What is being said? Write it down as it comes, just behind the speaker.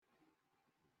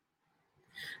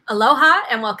Aloha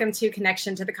and welcome to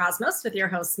Connection to the Cosmos with your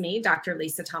host, me, Dr.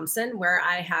 Lisa Thompson, where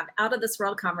I have out of this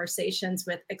world conversations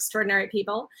with extraordinary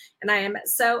people. And I am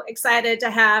so excited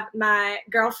to have my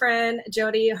girlfriend,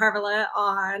 Jodie Harvala,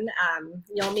 on.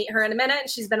 You'll meet her in a minute.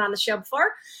 She's been on the show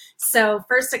before. So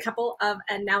first, a couple of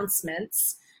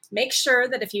announcements. Make sure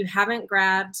that if you haven't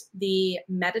grabbed the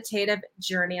meditative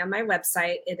journey on my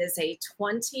website, it is a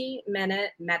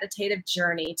 20-minute meditative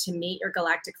journey to meet your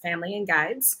galactic family and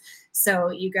guides. So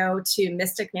you go to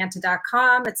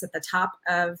mysticmanta.com. It's at the top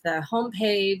of the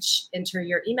homepage. Enter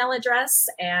your email address,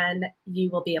 and you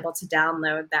will be able to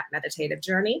download that meditative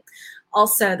journey.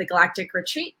 Also, the Galactic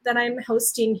Retreat that I'm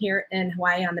hosting here in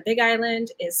Hawaii on the Big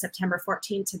Island is September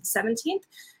 14th to the 17th.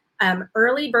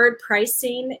 Early bird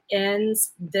pricing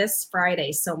ends this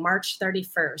Friday. So March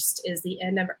 31st is the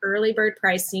end of early bird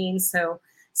pricing. So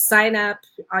sign up.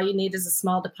 All you need is a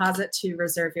small deposit to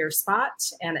reserve your spot,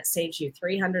 and it saves you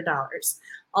 $300.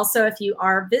 Also, if you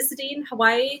are visiting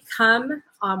Hawaii, come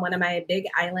on one of my Big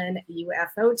Island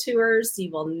UFO tours.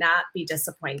 You will not be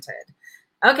disappointed.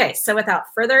 Okay, so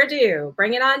without further ado,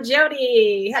 bring it on,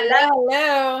 Jodie.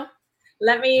 Hello.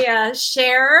 Let me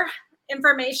share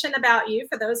information about you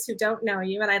for those who don't know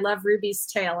you, and I love Ruby's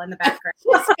tail in the background.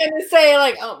 I was gonna say,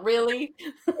 like, oh, really?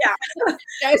 Yeah.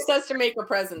 Guys has to make a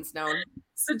presence known.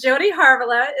 So Jodie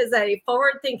Harvala is a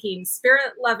forward-thinking,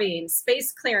 spirit-loving,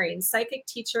 space-clearing psychic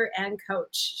teacher and coach.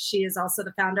 She is also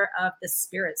the founder of the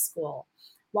Spirit School.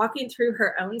 Walking through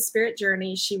her own spirit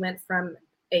journey, she went from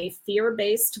a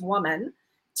fear-based woman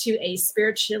to a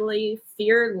spiritually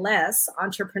fearless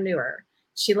entrepreneur.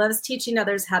 She loves teaching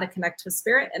others how to connect with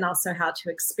spirit and also how to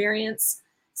experience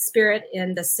spirit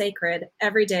in the sacred,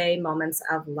 everyday moments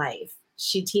of life.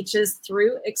 She teaches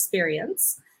through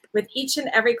experience. With each and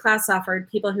every class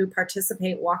offered, people who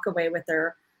participate walk away with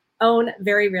their own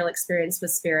very real experience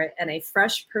with spirit and a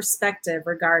fresh perspective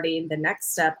regarding the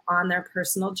next step on their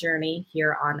personal journey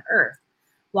here on Earth.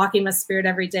 Walking with spirit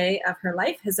every day of her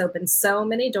life has opened so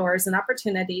many doors and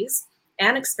opportunities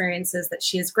and experiences that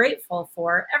she is grateful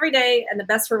for every day. And the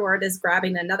best reward is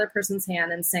grabbing another person's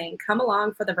hand and saying, "Come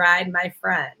along for the ride, my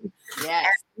friend." Yes.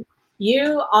 And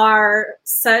you are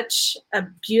such a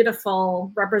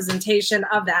beautiful representation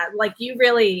of that. Like you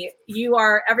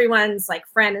are everyone's like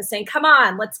friend and saying, "Come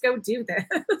on, let's go do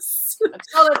this."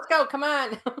 Let's go. Come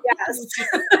on. Yes.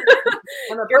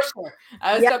 I'm a pusher.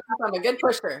 I'm a good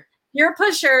pusher. You're a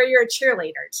pusher. You're a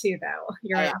cheerleader too, though.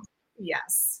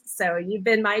 Yes. So you've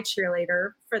been my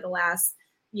cheerleader for the last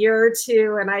year or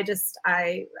two, and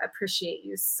I appreciate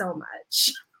you so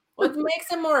much. What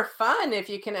makes it more fun if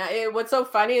you can? What's so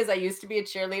funny is I used to be a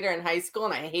cheerleader in high school,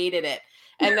 and I hated it.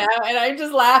 And now, and I'm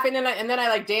just laughing, and then I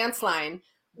like dance line.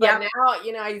 But now,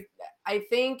 I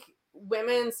think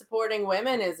women supporting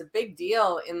women is a big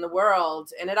deal in the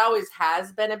world, and it always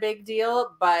has been a big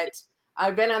deal. But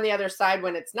I've been on the other side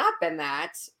when it's not been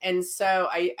that. And so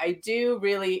I do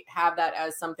really have that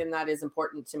as something that is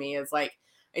important to me, is like,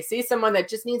 I see someone that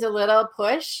just needs a little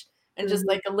push and just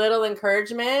like a little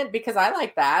encouragement, because I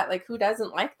like that. Like, who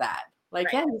doesn't like that?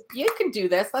 Like, right. Yeah, you can do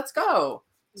this. Let's go.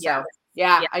 So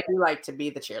yeah, I do like to be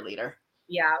the cheerleader.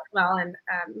 Yeah, well, and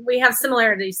we have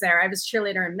similarities there. I was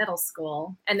cheerleader in middle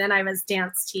school, and then I was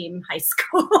dance team high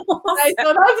school. So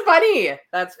that's funny.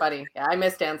 That's funny. Yeah, I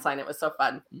missed dance line. It was so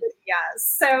fun. Yeah.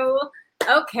 So,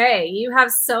 okay, you have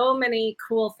so many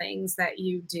cool things that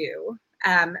you do.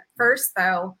 First,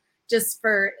 though, just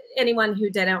for anyone who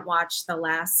didn't watch the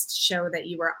last show that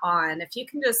you were on, if you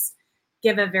can just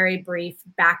give a very brief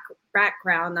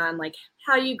background on like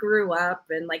how you grew up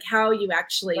and like how you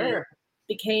actually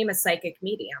became a psychic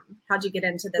medium. How'd you get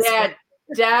into this? Yeah,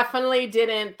 definitely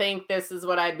didn't think this is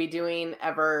what I'd be doing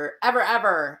ever.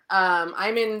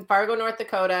 I'm in Fargo, North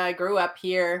Dakota. I grew up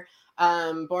here,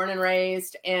 born and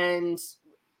raised. And,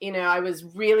 I was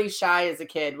really shy as a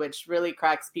kid, which really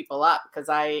cracks people up because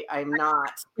I'm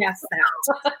not. Yes,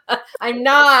 I'm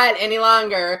not any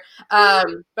longer.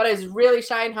 But I was really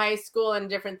shy in high school and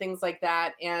different things like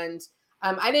that. And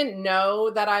I didn't know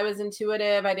that I was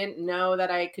intuitive. I didn't know that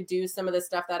I could do some of the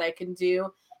stuff that I can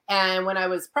do. And when I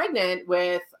was pregnant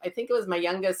with, I think it was my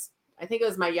youngest,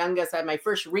 I had my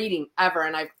first reading ever.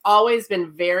 And I've always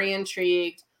been very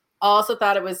intrigued. Also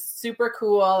thought it was super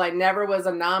cool. I never was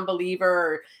a non-believer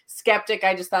or skeptic.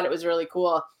 I just thought it was really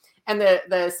cool. And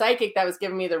the psychic that was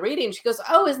giving me the reading, she goes,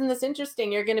 "Oh, isn't this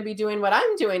interesting? You're going to be doing what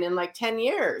I'm doing in like 10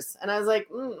 years. And I was like,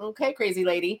 okay, crazy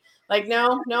lady. Like,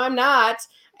 no, I'm not.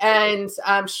 And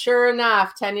sure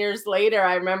enough, 10 years later,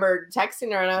 I remember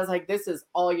texting her and I was like, "This is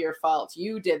all your fault.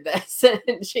 You did this."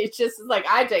 And she just is like,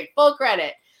 "I take full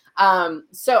credit."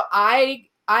 So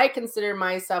I consider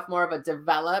myself more of a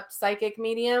developed psychic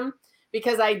medium,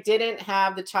 because I didn't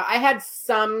have I had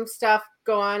some stuff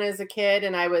go on as a kid,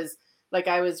 and I was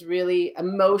really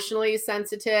emotionally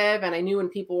sensitive, and I knew when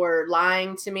people were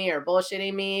lying to me or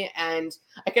bullshitting me. And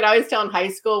I could always tell in high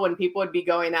school when people would be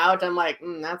going out, I'm like,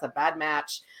 that's a bad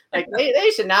match. Like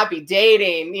they should not be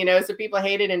dating, so people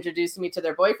hated introducing me to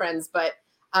their boyfriends. But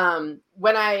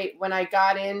when I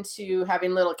got into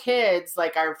having little kids,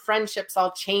 like our friendships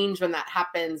all change when that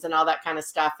happens and all that kind of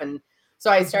stuff. And so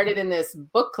I started in this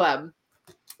book club,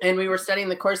 and we were studying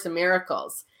the Course in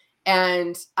Miracles.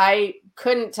 And I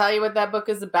couldn't tell you what that book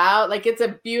is about. Like, it's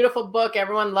a beautiful book.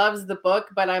 Everyone loves the book,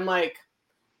 but I'm like,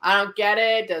 I don't get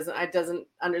it. I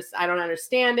don't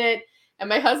understand it. And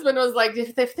my husband was like,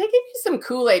 if they give you some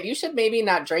Kool-Aid, you should maybe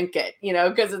not drink it,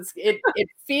 because it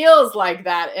feels like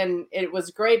that. And it was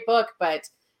a great book. But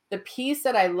the piece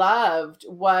that I loved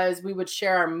was we would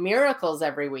share our miracles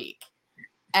every week.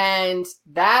 And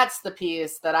that's the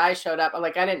piece that I showed up.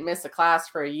 Like, I didn't miss a class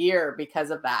for a year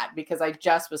because of that, because I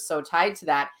just was so tied to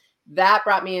that. That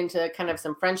brought me into kind of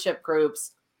some friendship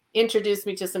groups, introduced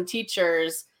me to some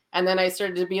teachers. And then I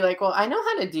started to be like, well, I know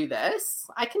how to do this.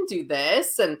 I can do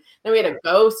this. And then we had a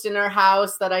ghost in our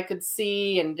house that I could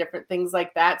see and different things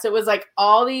like that. So it was like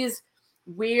all these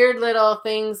weird little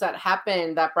things that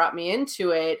happened that brought me into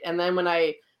it. And then when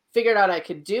I figured out I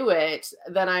could do it,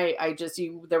 then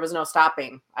there was no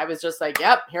stopping. I was just like,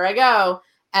 yep, here I go.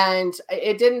 And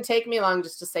it didn't take me long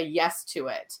just to say yes to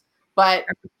it. But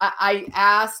I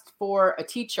asked for a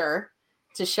teacher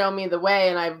to show me the way.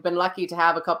 And I've been lucky to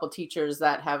have a couple teachers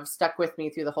that have stuck with me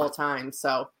through the whole time.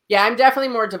 So yeah, I'm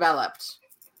definitely more developed.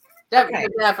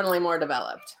 Definitely more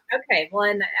developed. Okay. Well,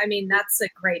 and I mean, that's a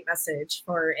great message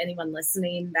for anyone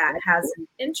listening that has an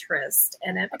interest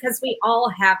in it, because we all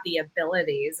have the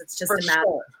abilities. It's just a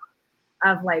matter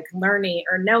of like learning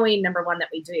or knowing, number one, that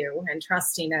we do and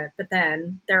trusting it. But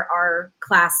then there are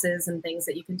classes and things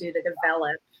that you can do to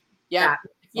develop. Yeah.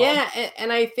 Yeah.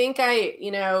 And I think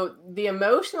the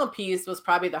emotional piece was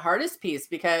probably the hardest piece,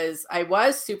 because I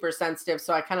was super sensitive.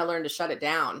 So I kind of learned to shut it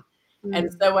down.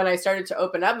 And so when I started to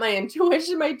open up my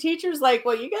intuition, my teacher's like,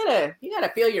 well, you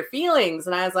gotta feel your feelings.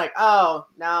 And I was like, oh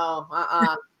no,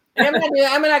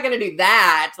 I'm not going to do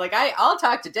that. Like I'll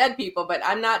talk to dead people, but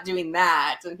I'm not doing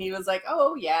that. And he was like,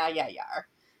 oh yeah.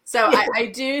 So I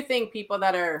do think people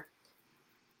that are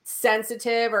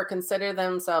sensitive or consider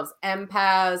themselves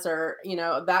empaths or,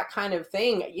 that kind of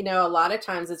thing, a lot of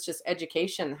times it's just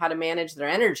education, how to manage their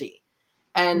energy.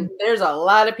 And there's a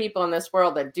lot of people in this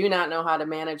world that do not know how to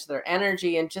manage their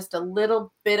energy, and just a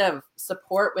little bit of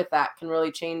support with that can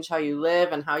really change how you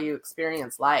live and how you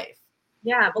experience life.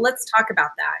 Yeah. Well, let's talk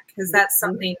about that, because that's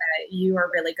something that you are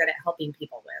really good at helping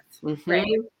people with. Right.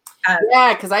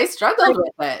 Yeah. Cause I struggled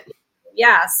with it.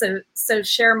 Yeah. So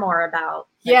share more about.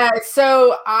 Yeah.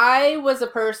 So I was a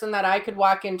person that I could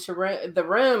walk into the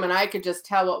room and I could just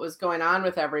tell what was going on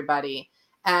with everybody.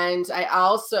 And I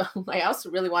also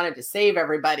really wanted to save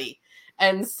everybody.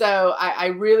 And so I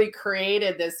really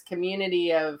created this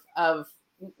community of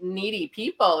needy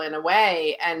people in a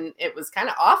way. And it was kind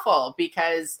of awful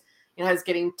because, I was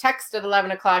getting texts at 11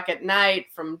 o'clock at night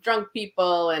from drunk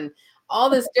people and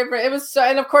all this different, it was so,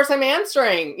 and of course I'm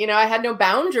answering, I had no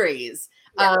boundaries,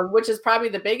 which is probably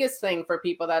the biggest thing for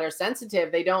people that are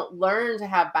sensitive. They don't learn to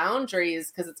have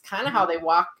boundaries because it's kind of how they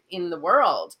walk in the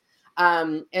world.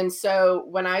 And so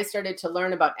when I started to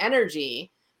learn about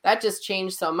energy, that just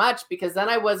changed so much, because then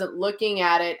I wasn't looking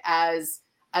at it as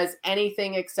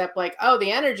anything except like, oh,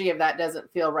 the energy of that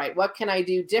doesn't feel right. What can I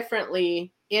do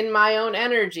differently in my own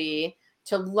energy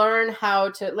to learn how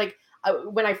to, like,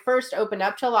 when I first opened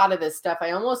up to a lot of this stuff,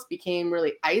 I almost became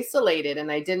really isolated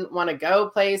and I didn't want to go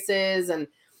places. And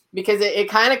because it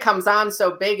kind of comes on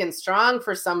so big and strong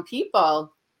for some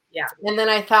people. Yeah. And then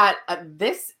I thought,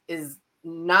 this is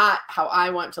not how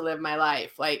I want to live my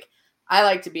life. Like, I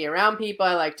like to be around people.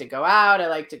 I like to go out. I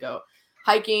like to go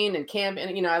hiking and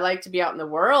camping. I like to be out in the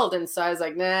world. And so I was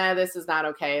like, nah, this is not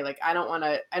okay. Like, I don't want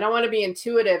to be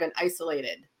intuitive and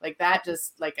isolated like that.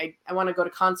 Just like, I want to go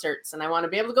to concerts and I want to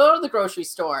be able to go to the grocery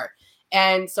store.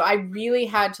 And so I really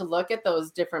had to look at those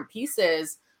different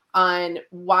pieces on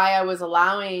why I was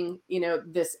allowing,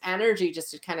 this energy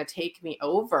just to kind of take me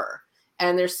over.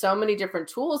 And there's so many different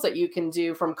tools that you can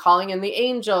do, from calling in the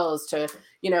angels to,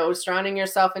 surrounding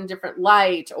yourself in different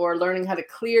light, or learning how to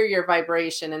clear your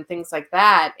vibration and things like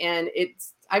that. And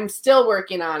I'm still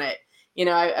working on it.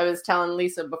 I was telling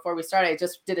Lisa before we started, I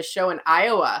just did a show in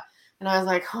Iowa and I was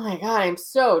like, oh my God, I'm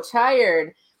so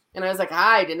tired. And I was like,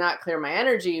 I did not clear my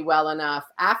energy well enough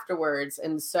afterwards.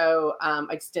 And so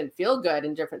I just didn't feel good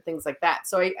and different things like that.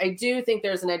 So I do think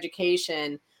there's an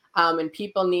education And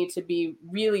people need to be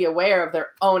really aware of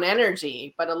their own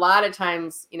energy. But a lot of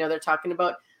times, they're talking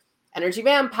about energy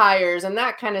vampires and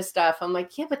that kind of stuff. I'm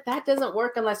like, yeah, but that doesn't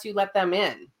work unless you let them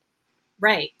in.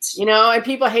 Right. And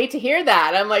people hate to hear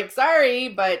that. I'm like, sorry,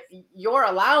 but you're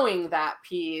allowing that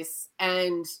piece.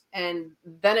 And then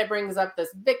it brings up this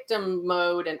victim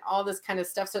mode and all this kind of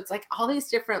stuff. So it's like all these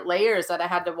different layers that I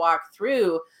had to walk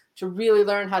through to really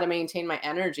learn how to maintain my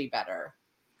energy better.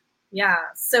 Yeah.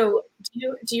 So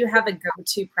do you have a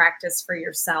go-to practice for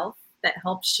yourself that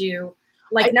helps you?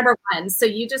 Like, number one, so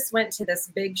you just went to this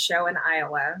big show in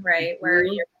Iowa, right? Where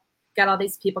you got all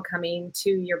these people coming to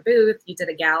your booth. You did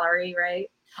a gallery, right?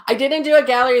 I didn't do a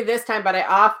gallery this time, but I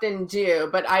often do.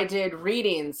 But I did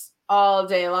readings all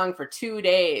day long for 2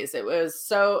 days. It was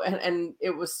so, and it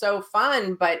was so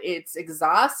fun, but it's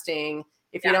exhausting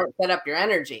if you don't set up your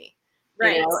energy.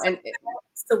 Right.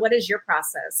 So what is your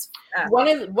process? One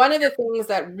of the things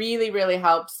that really, really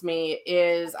helps me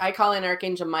is I call in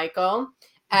Archangel Michael.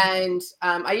 And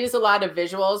I use a lot of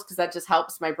visuals because that just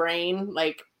helps my brain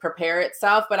like prepare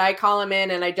itself. But I call them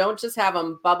in and I don't just have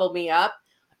them bubble me up,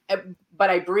 but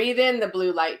I breathe in the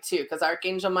blue light too, because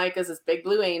Archangel Michael is this big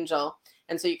blue angel.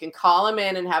 And so you can call him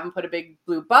in and have him put a big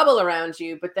blue bubble around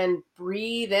you, but then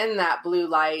breathe in that blue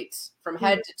light from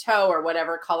head to toe or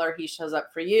whatever color he shows up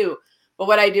for you. But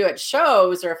what I do at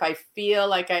shows, or if I feel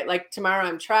like tomorrow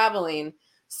I'm traveling,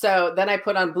 so then I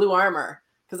put on blue armor.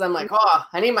 Because I'm like, oh,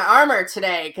 I need my armor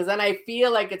today. Because then I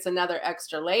feel like it's another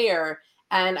extra layer,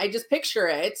 and I just picture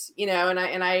it,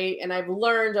 and I've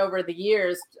learned over the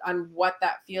years on what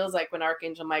that feels like when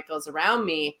Archangel Michael is around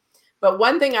me. But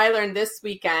one thing I learned this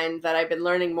weekend that I've been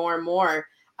learning more and more,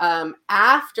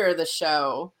 after the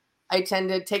show, I tend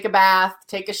to take a bath,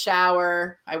 take a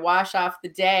shower, I wash off the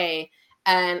day,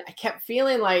 and I kept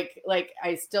feeling like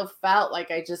I still felt like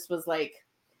I just was like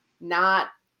not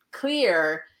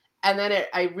clear. And then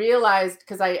I realized,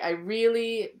 because I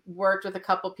really worked with a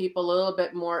couple people a little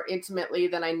bit more intimately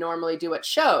than I normally do at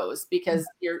shows, because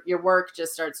your work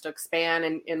just starts to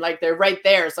expand and like they're right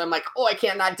there. So I'm like, oh, I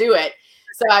can't not do it.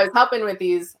 So I was helping with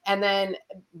these, and then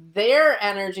their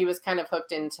energy was kind of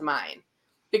hooked into mine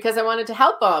because I wanted to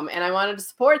help them and I wanted to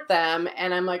support them.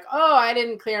 And I'm like, oh, I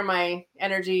didn't clear my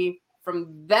energy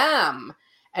from them.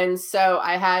 And so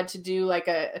I had to do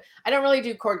I don't really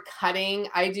do cord cutting.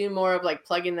 I do more of like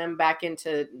plugging them back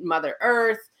into Mother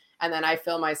Earth. And then I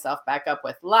fill myself back up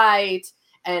with light.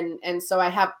 And so I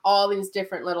have all these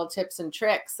different little tips and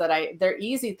tricks that they're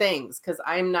easy things because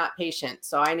I'm not patient.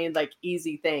 So I need like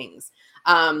easy things.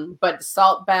 But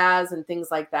salt baths and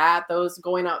things like that, those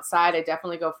going outside, I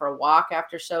definitely go for a walk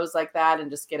after shows like that and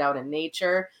just get out in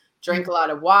nature, drink a lot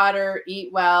of water,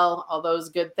 eat well, all those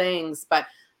good things. But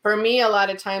for me, a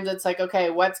lot of times it's like, okay,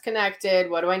 what's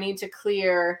connected? What do I need to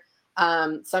clear?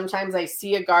 Sometimes I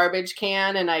see a garbage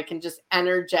can and I can just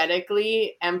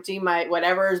energetically empty my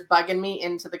whatever is bugging me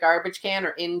into the garbage can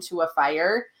or into a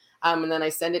fire. And then I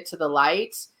send it to the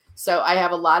light. So I have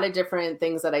a lot of different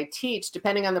things that I teach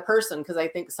depending on the person, because I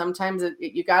think sometimes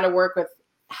you got to work with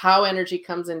how energy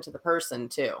comes into the person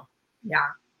too. Yeah,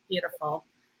 beautiful.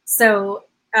 So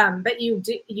but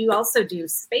you also do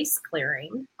space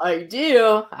clearing. I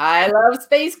do. I love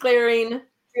space clearing.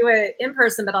 Do it in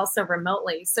person, but also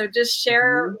remotely. So just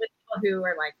share with people who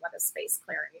are like, what is space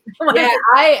clearing?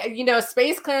 Yeah,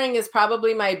 space clearing is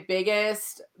probably my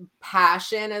biggest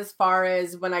passion as far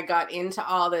as when I got into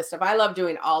all this stuff. I love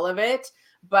doing all of it.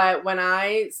 But when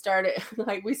I started,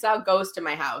 like we saw ghosts in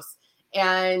my house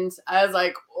and I was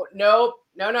like, oh, nope.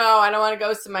 No, I don't want a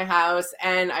ghost in my house.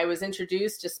 And I was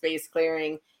introduced to space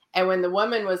clearing. And when the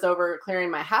woman was over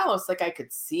clearing my house, like I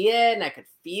could see it and I could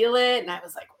feel it. And I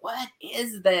was like, what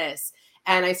is this?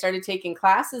 And I started taking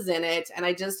classes in it. And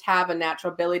I just have a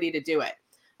natural ability to do it.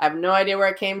 I have no idea where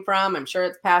it came from. I'm sure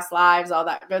it's past lives, all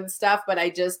that good stuff. But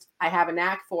I have a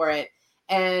knack for it.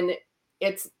 And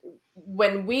it's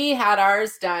when we had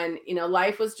ours done,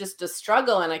 life was just a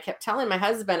struggle. And I kept telling my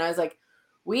husband, I was like,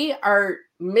 we are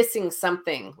missing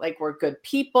something. Like we're good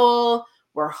people.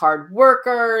 We're hard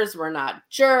workers. We're not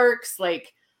jerks.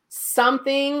 Like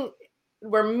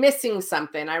we're missing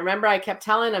something. I remember I kept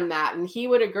telling him that and he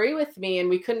would agree with me and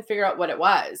we couldn't figure out what it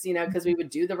was, because we would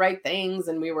do the right things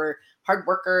and we were hard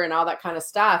worker and all that kind of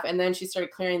stuff. And then she started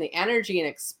clearing the energy and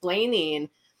explaining,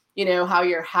 how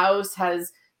your house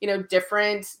has,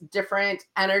 different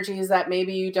energies that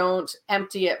maybe you don't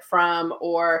empty it from,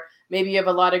 or maybe you have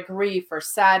a lot of grief or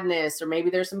sadness, or maybe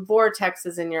there's some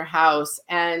vortexes in your house.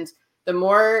 And the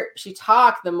more she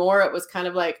talked, the more it was kind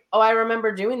of like, oh, I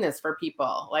remember doing this for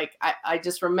people. Like I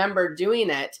just remember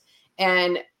doing it.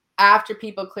 And after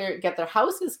people get their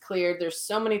houses cleared, there's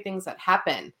so many things that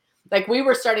happen. Like we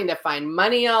were starting to find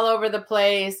money all over the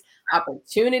place.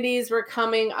 Opportunities were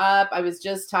coming up. I was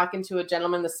just talking to a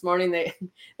gentleman this morning.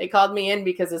 They called me in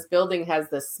because this building has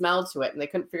this smell to it and they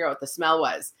couldn't figure out what the smell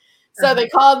was. So they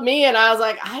called me and I was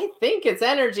like, I think it's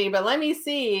energy, but let me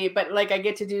see. But like I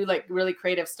get to do like really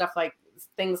creative stuff, like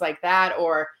things like that.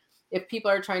 Or if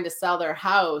people are trying to sell their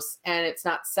house and it's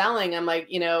not selling, I'm like,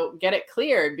 get it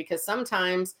cleared, because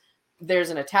sometimes there's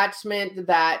an attachment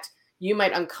that you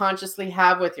might unconsciously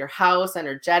have with your house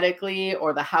energetically,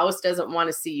 or the house doesn't want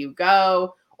to see you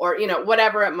go, or,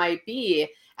 whatever it might be.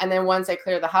 And then once I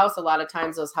clear the house, a lot of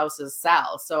times those houses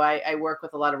sell. So I work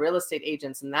with a lot of real estate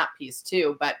agents in that piece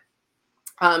too. But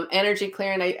energy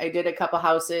clearing, I did a couple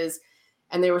houses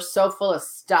and they were so full of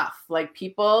stuff. Like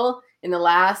people in the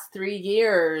last 3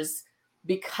 years,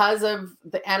 because of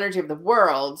the energy of the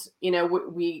world,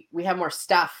 we have more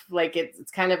stuff. Like it's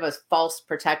kind of a false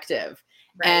protective.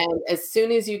 Right. And as soon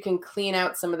as you can clean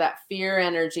out some of that fear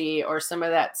energy or some of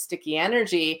that sticky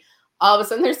energy, all of a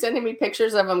sudden they're sending me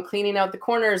pictures of them cleaning out the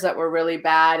corners that were really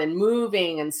bad and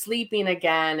moving and sleeping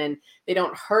again, and they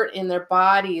don't hurt in their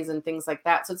bodies and things like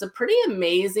that. So it's a pretty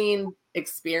amazing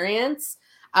experience.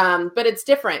 But it's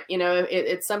different.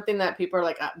 It's something that people are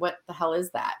like, what the hell is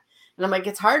that? And I'm like,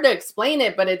 it's hard to explain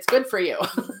it, but it's good for you.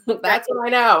 That's what I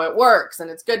know. It works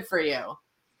and it's good for you.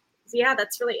 Yeah,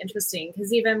 that's really interesting,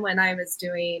 because even when I was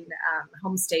doing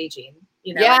home staging,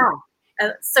 when I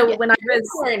was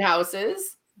clearing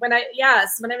houses, when I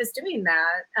was doing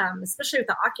that, especially with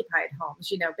the occupied homes,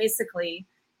 basically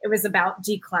it was about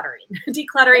decluttering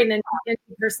and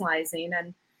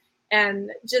personalizing, and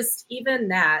just even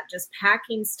that, just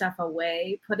packing stuff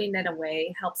away, putting it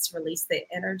away helps release the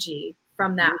energy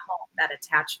from that home, that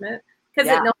attachment, because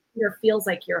it no longer feels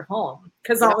like your home,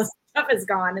 because all the stuff is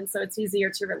gone, and so it's easier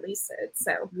to release it.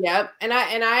 So and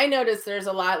I noticed there's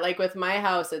a lot, like with my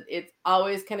house, it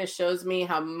always kind of shows me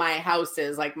how my house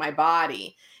is, like my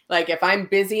body. Like if I'm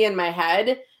busy in my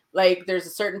head, like there's a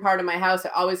certain part of my house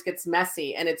that always gets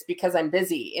messy, and it's because I'm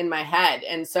busy in my head.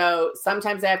 And so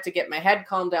sometimes I have to get my head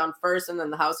calmed down first, and then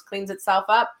the house cleans itself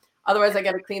up. Otherwise I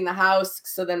got to clean the house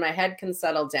so then my head can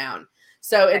settle down.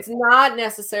 So it's not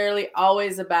necessarily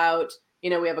always about, we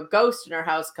have a ghost in our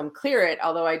house, come clear it,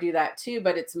 although I do that too,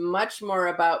 but it's much more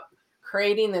about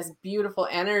creating this beautiful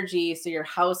energy so your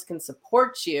house can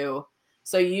support you,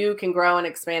 so you can grow and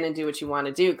expand and do what you want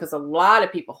to do. Because a lot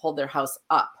of people hold their house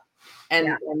up, and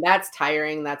that's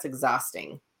tiring. That's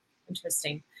exhausting.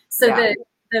 Interesting. So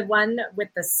the one with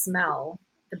the smell,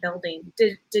 the building,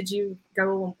 did you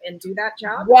go and do that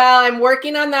job? Well, I'm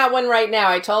working on that one right now.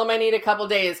 I told him I need a couple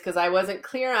days because I wasn't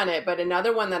clear on it. But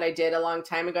another one that I did a long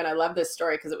time ago, and I love this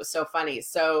story because it was so funny.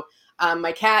 So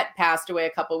my cat passed away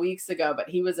a couple weeks ago, but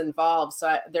he was involved.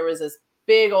 So there was this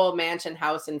big old mansion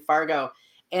house in Fargo,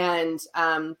 and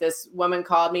this woman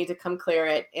called me to come clear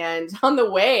it. And on the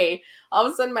way, all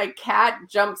of a sudden my cat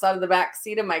jumps out of the back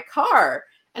seat of my car.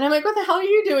 And I'm like, what the hell are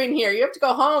you doing here? You have to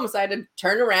go home. So I had to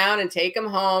turn around and take him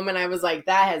home. And I was like,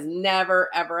 that has never,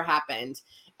 ever happened.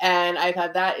 And I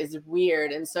thought, that is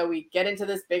weird. And so we get into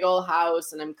this big old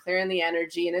house, and I'm clearing the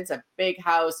energy, and it's a big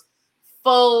house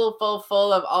full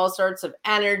of all sorts of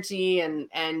energy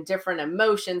and different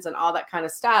emotions and all that kind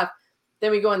of stuff.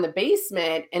 Then we go in the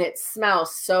basement, and it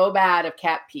smells so bad of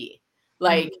cat pee.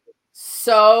 Like,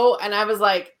 so, and I was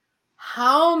like,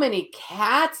 how many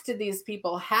cats did these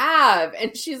people have?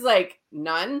 And she's like,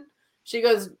 none. She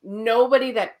goes,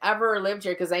 nobody that ever lived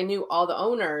here, because I knew all the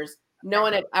owners, no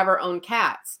one had ever owned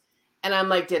cats. And I'm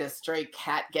like, did a stray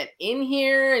cat get in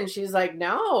here? And she's like,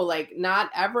 no, like not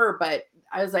ever. But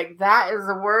I was like, that is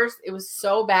the worst. It was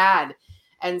so bad.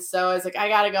 And so I was like, I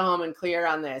got to go home and clear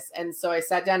on this. And so I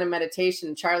sat down in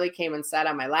meditation. Charlie came and sat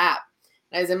on my lap.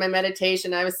 I was in my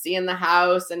meditation. I was seeing the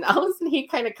house, and all of a sudden he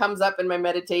kind of comes up in my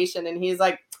meditation, and he's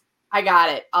like, I got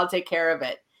it. I'll take care of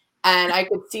it. And I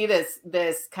could see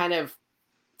this kind of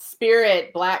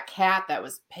spirit black cat that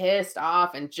was pissed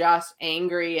off and just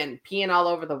angry and peeing all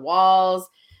over the walls.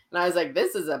 And I was like,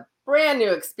 this is a brand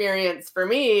new experience for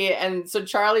me. And so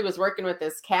Charlie was working with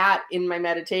this cat in my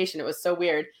meditation. It was so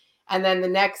weird. And then the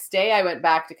next day I went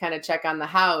back to kind of check on the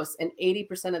house, and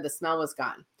 80% of the smell was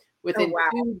gone.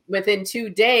 Within 2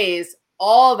 days,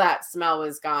 all that smell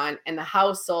was gone, and the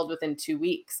house sold within 2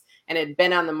 weeks, and it had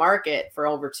been on the market for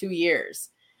over 2 years.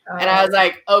 And I was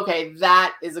like, okay,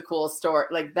 that is a cool story.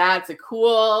 Like,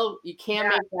 you can't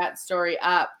make that story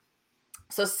up.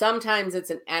 So sometimes it's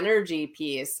an energy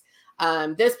piece.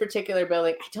 This particular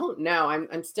building, I don't know.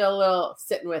 I'm still a little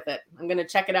sitting with it. I'm going to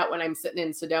check it out when I'm sitting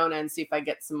in Sedona and see if I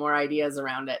get some more ideas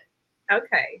around it.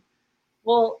 Okay.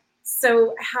 Well,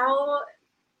 so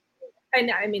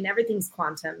I mean, everything's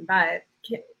quantum, but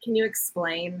can you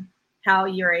explain how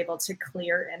you're able to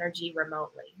clear energy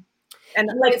remotely? And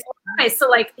like, okay, so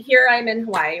like here I'm in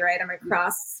Hawaii, right? I'm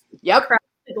across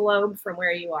the globe from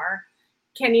where you are.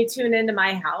 Can you tune into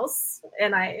my house?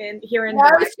 And here in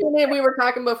Hawaii. We were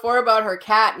talking before about her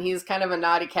cat, and he's kind of a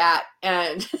naughty cat,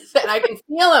 and I can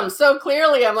feel him so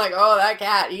clearly. I'm like, oh, that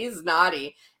cat, he's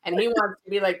naughty, and he wants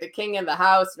to be like the king of the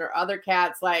house. And her other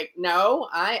cat's like, no,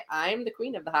 I'm the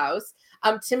queen of the house.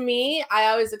 To me, I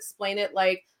always explain it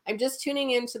like I'm just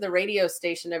tuning into the radio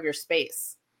station of your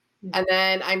space. And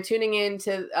then I'm tuning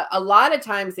into a lot of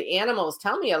times the animals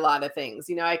tell me a lot of things,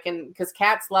 because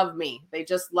cats love me. They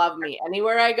just love me.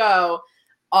 Anywhere I go,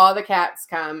 all the cats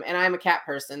come, and I'm a cat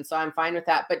person, so I'm fine with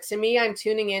that. But to me, I'm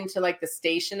tuning into like the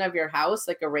station of your house,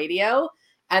 like a radio.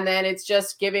 And then it's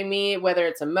just giving me, whether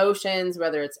it's emotions,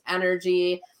 whether it's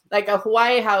energy. Like a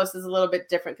Hawaii house is a little bit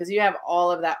different because you have all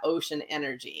of that ocean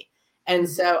energy. And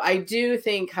so I do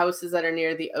think houses that are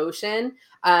near the ocean,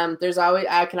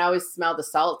 I can always smell the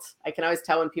salt. I can always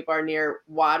tell when people are near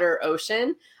water,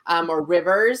 ocean, or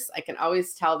rivers. I can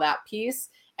always tell that piece.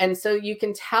 And so you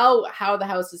can tell how the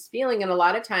house is feeling. And a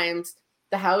lot of times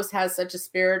the house has such a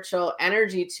spiritual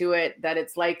energy to it that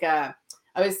it's like I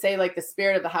always say like the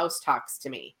spirit of the house talks to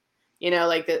me,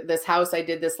 like this house I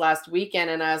did this last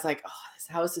weekend. And I was like, oh, this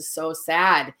house is so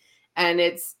sad. And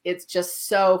it's just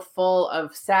so full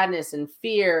of sadness and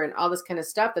fear and all this kind of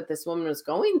stuff that this woman was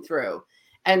going through.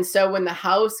 And so when the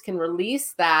house can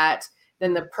release that,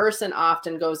 then the person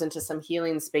often goes into some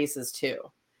healing spaces too.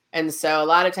 And so a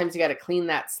lot of times you got to clean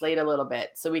that slate a little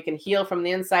bit so we can heal from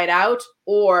the inside out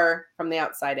or from the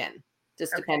outside in,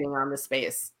 just depending on the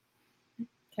space.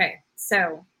 Okay.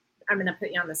 So I'm going to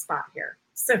put you on the spot here.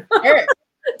 So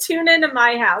tune into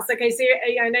my house. Okay. So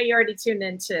I know you already tuned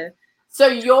into. So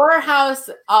your house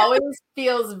always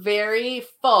feels very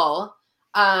full.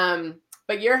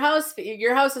 But your house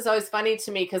is always funny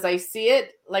to me because I see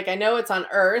it, like I know it's on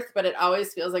Earth, but it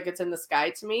always feels like it's in the sky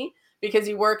to me because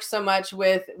you work so much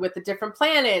with the different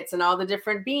planets and all the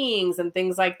different beings and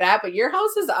things like that. But your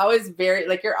house is always very,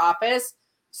 like your office,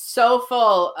 so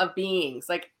full of beings.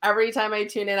 Like every time I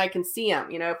tune in, I can see them.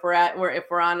 If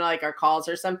we're on like our calls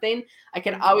or something, I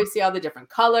can always see all the different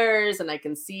colors, and I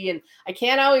can see, and I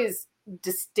can't always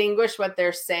distinguish what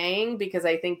they're saying because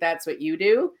I think that's what you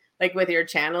do, like with your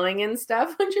channeling and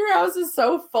stuff. But your house is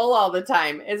so full all the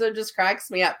time, and it just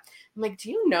cracks me up. I'm like, do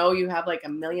you know you have like a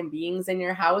million beings in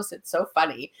your house? It's so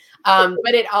funny.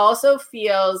 But it also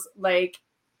feels like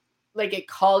it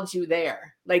called you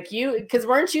there, like because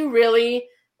weren't you really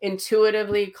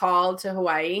intuitively called to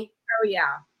Hawaii? Oh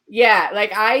yeah. Yeah.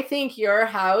 Like I think your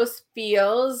house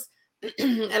feels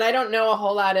and I don't know a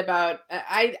whole lot about,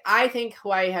 I think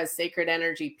Hawaii has sacred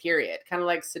energy, period. Kind of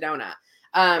like Sedona.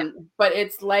 But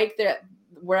it's like that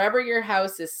wherever your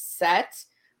house is set,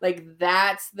 like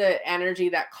that's the energy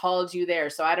that called you there.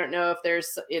 So I don't know if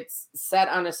it's set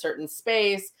on a certain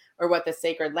space or what the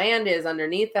sacred land is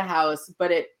underneath the house, but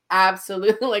it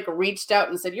absolutely like reached out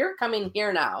and said, you're coming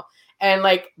here now, and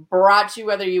like brought you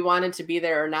whether you wanted to be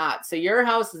there or not. So your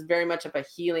house is very much of a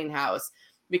healing house,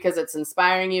 because it's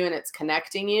inspiring you and it's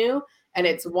connecting you and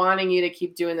it's wanting you to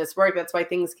keep doing this work. That's why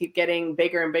things keep getting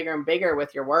bigger and bigger and bigger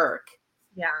with your work.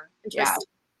 Yeah. Interesting.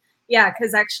 Yeah.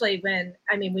 Because actually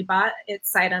we bought it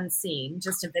sight unseen,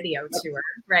 just a video tour,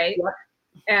 right? Yep.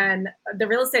 And the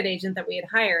real estate agent that we had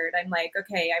hired, I'm like,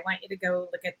 okay, I want you to go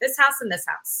look at this house and this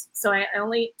house. So I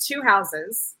only 2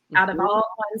 houses out of all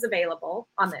ones available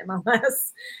on the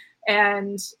MLS.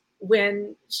 And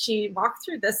when she walked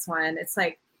through this one, it's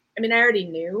like, I already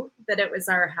knew that it was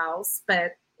our house,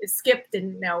 but Skip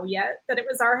didn't know yet that it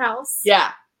was our house.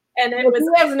 Yeah. And he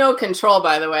has no control,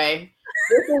 by the way.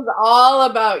 This is all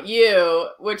about you,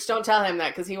 which don't tell him that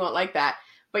because he won't like that.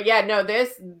 But yeah, no,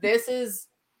 this is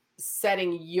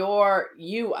setting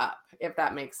you up, if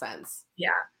that makes sense. Yeah.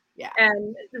 Yeah.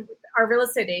 And our real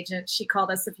estate agent, she called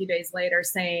us a few days later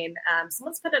saying,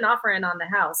 someone's put an offer in on the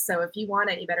house. So if you want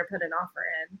it, you better put an offer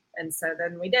in. And so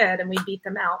then we did, and we beat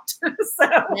them out.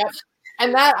 Yep.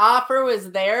 And that offer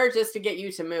was there just to get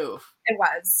you to move. It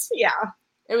was. Yeah.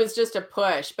 It was just a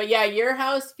push. But yeah, your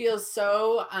house feels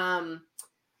so,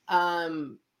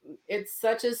 it's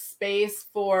such a space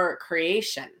for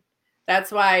creation.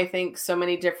 That's why I think so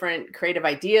many different creative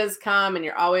ideas come, and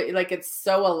you're always like, it's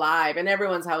so alive, and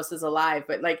everyone's house is alive,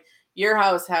 but like your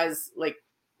house has like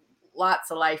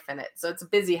lots of life in it. So it's a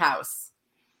busy house.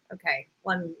 Okay.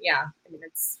 Yeah.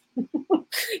 It's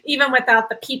even without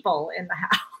the people in the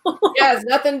house. Yeah, it has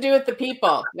nothing to do with the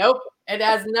people. Nope. It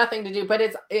has nothing to do, but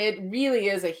it really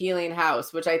is a healing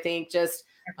house, which I think just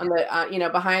on the,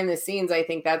 behind the scenes, I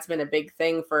think that's been a big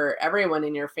thing for everyone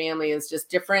in your family, is just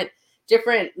different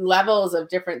different levels of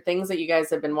different things that you guys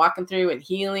have been walking through and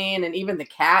healing, and even the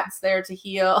cat's there to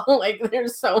heal. Like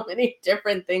there's so many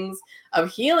different things of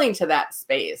healing to that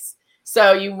space.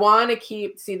 So you want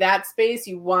to see that space,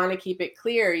 you want to keep it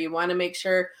clear. You want to make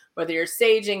sure whether you're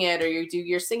saging it or you do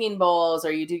your singing bowls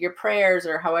or you do your prayers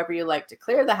or however you like to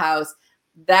clear the house,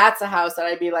 that's a house that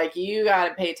I'd be like, you got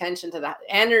to pay attention to the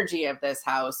energy of this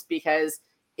house, because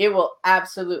it will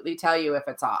absolutely tell you if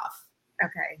it's off.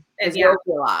 Okay. Because you'll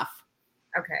feel off.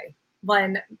 Okay.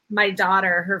 When my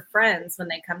daughter, her friends, when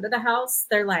they come to the house,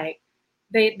 they're like,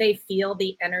 they feel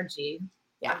the energy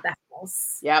of the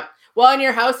house. Yep. Well, and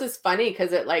your house is funny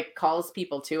because it like calls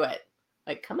people to it.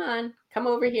 Like, come on, come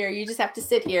over here. You just have to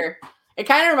sit here. It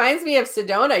kind of reminds me of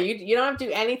Sedona. You don't have to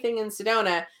do anything in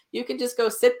Sedona. You can just go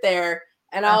sit there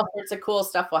and all sorts of cool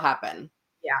stuff will happen.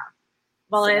 Yeah.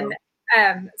 Well,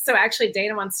 so actually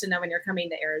Dana wants to know when you're coming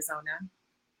to Arizona.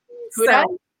 Who does?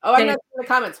 Oh, I'm not in the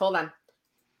comments. Hold on.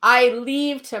 I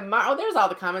leave tomorrow. Oh, there's all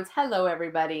the comments. Hello,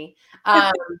 everybody.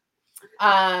 I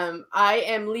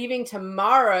am leaving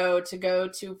tomorrow to go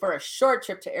for a short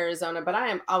trip to Arizona, but I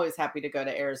am always happy to go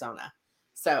to Arizona.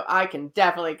 So I can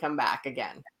definitely come back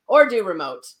again or do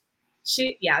remote.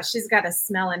 She's got a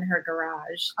smell in her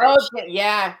garage. Oh,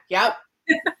 yeah. Yep.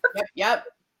 Yep.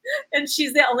 And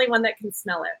she's the only one that can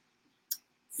smell it.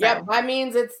 So. Yep. That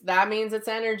means it's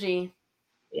energy.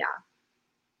 Yeah.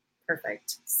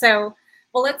 Perfect. So,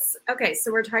 well,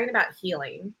 so we're talking about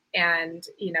healing, and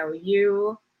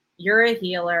you're a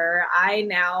healer. I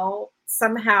now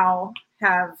somehow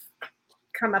have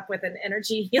come up with an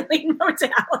energy healing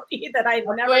modality that I've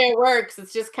never. The way it works,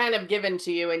 it's just kind of given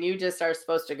to you, and you just are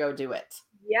supposed to go do it.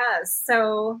 Yes.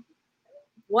 So,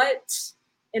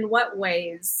 in what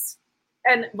ways,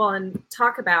 and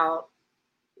talk about,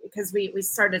 because we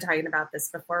started talking about this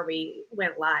before we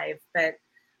went live, but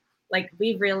like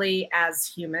we really, as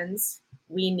humans,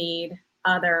 we need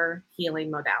other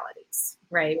healing modalities,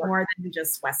 right? Yep. More than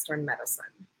just Western medicine.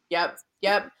 Yep.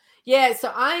 Yeah. So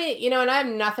and I have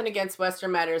nothing against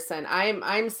Western medicine.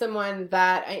 I'm someone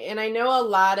that, I know a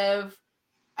lot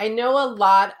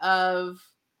of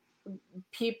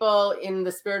people in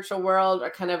the spiritual world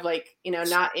are kind of like,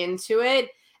 not into it.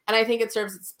 And I think it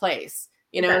serves its place.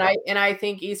 And I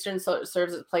think Eastern serves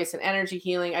its place in energy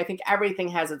healing. I think everything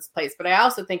has its place, but I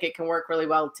also think it can work really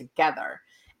well together.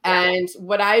 Yeah. And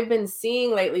what I've been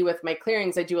seeing lately with my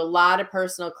clearings, I do a lot of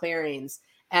personal clearings.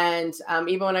 And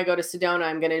even when I go to Sedona,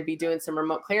 I'm going to be doing some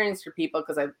remote clearings for people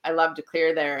because I love to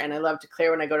clear there. And I love to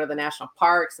clear when I go to the national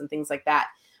parks and things like that.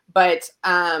 But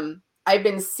I've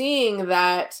been seeing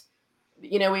that,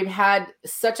 we've had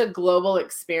such a global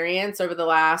experience over the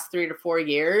last 3 to 4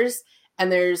 years.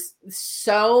 And there's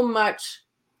so much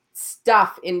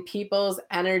stuff in people's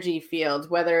energy field,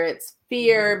 whether it's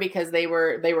fear because they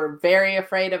were very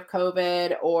afraid of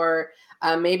COVID, or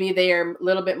maybe they are a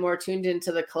little bit more tuned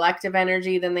into the collective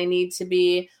energy than they need to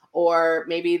be, or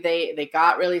maybe they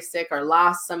got really sick or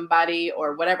lost somebody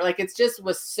or whatever. Like it's just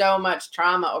was so much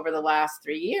trauma over the last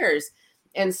 3 years.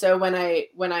 And so when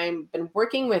I've been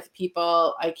working with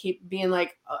people, I keep being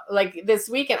like this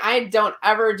weekend, I don't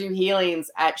ever do healings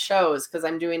at shows because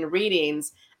I'm doing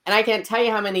readings, and I can't tell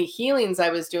you how many healings I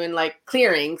was doing, like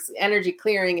clearings, energy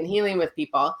clearing and healing with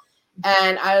people.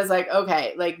 And I was like,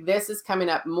 okay, like this is coming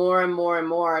up more and more and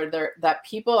more that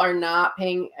people are not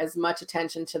paying as much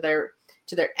attention to their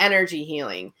energy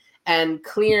healing and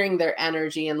clearing their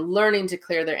energy and learning to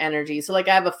clear their energy. So like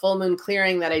I have a full moon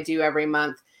clearing that I do every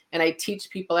month. And I teach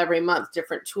people every month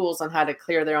different tools on how to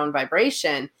clear their own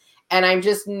vibration. And I'm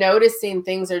just noticing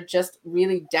things are just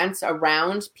really dense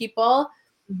around people.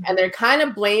 Mm-hmm. And they're kind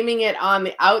of blaming it on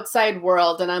the outside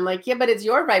world. And I'm like, yeah, but it's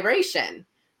your vibration.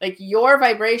 Like your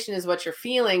vibration is what you're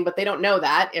feeling, but they don't know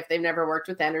that if they've never worked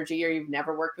with energy or you've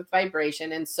never worked with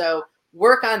vibration. And so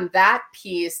work on that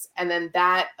piece, and then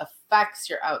that affects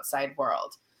your outside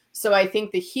world. So I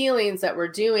think the healings that we're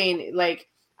doing, like,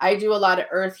 I do a lot of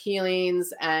earth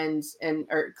healings and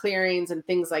or clearings and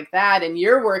things like that. And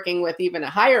you're working with even a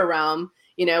higher realm,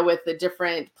 with the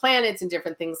different planets and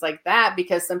different things like that,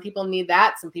 because some people need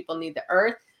that. Some people need the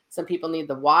earth. Some people need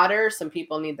the water. Some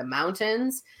people need the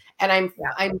mountains. And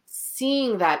I'm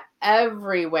seeing that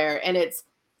everywhere. And it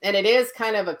is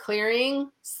kind of a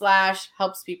clearing /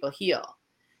 helps people heal,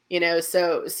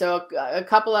 so a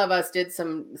couple of us did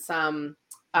some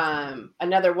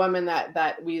another woman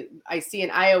that I see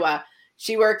in Iowa,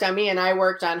 she worked on me and I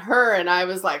worked on her, and I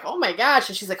was like, oh my gosh.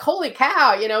 And she's like, holy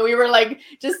cow. We were like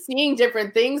just seeing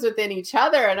different things within each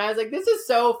other. And I was like, this is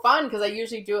so fun, because I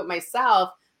usually do it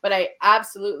myself, but I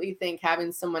absolutely think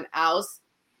having someone else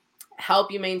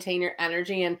help you maintain your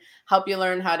energy and help you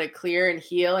learn how to clear and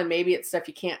heal. And maybe it's stuff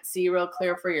you can't see real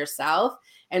clear for yourself.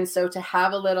 And so to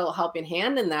have a little helping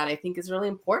hand in that, I think is really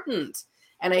important.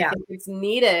 And I think it's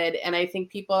needed. And I think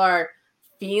people are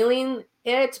feeling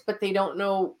it, but they don't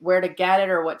know where to get it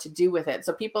or what to do with it.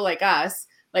 So people like us,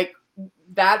 like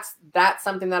that's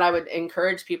something that I would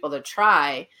encourage people to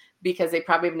try, because they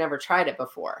probably have never tried it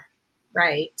before.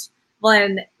 Right. Well,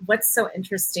 and what's so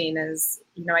interesting is,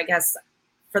 I guess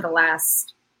for the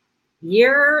last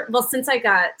year, well, since I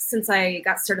got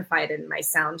certified in my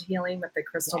sound healing with the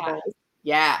crystal bowls,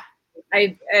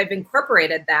 I've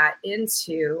incorporated that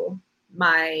into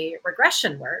my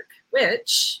regression work,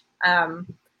 which,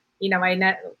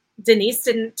 Denise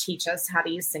didn't teach us how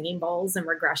to use singing bowls and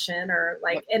regression or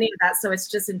like any of that. So it's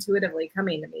just intuitively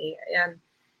coming to me.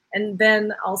 And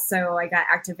then also I got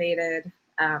activated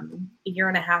a year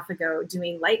and a half ago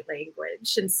doing light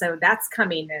language. And so that's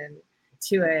coming in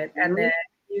to it. And then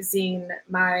using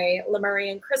my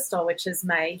Lemurian crystal, which is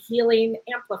my healing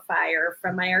amplifier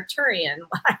from my Arcturian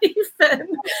life. And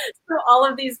so all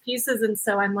of these pieces. And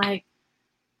so I'm like,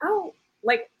 oh,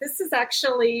 like this is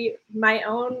actually my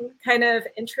own kind of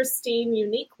interesting,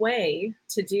 unique way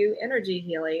to do energy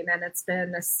healing. And it's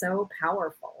been so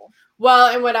powerful.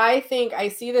 Well, and what I think, I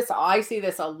see this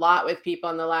a lot with people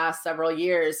in the last several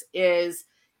years is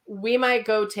we might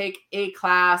go take a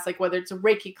class, like whether it's a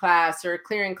Reiki class or a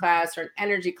clearing class or an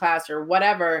energy class or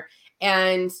whatever.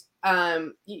 And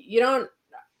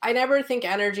I never think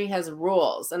energy has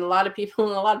rules. And a lot of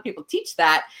people teach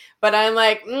that, but I'm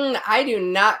like, I do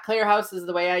not clear houses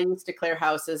the way I used to clear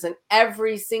houses. And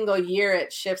every single year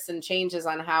it shifts and changes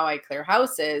on how I clear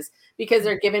houses, because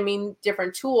they're giving me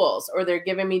different tools or they're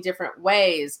giving me different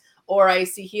ways. Or I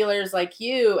see healers like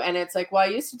you and it's like, well,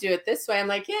 I used to do it this way. I'm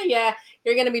like, yeah,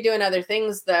 you're going to be doing other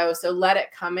things though. So let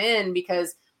it come in,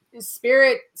 because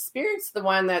spirit's the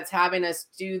one that's having us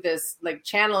do this, like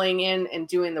channeling in and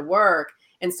doing the work.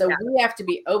 And so we have to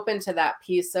be open to that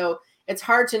piece. So it's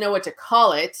hard to know what to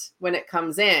call it when it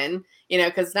comes in,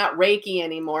 because it's not Reiki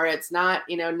anymore. It's not,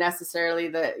 necessarily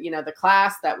the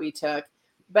class that we took.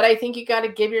 But I think you got to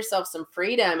give yourself some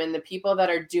freedom. And the people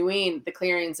that are doing the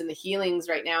clearings and the healings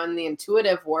right now and the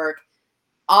intuitive work,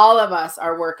 all of us,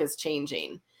 our work is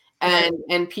changing.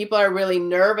 And people are really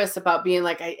nervous about being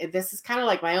like, this is kind of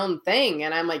like my own thing.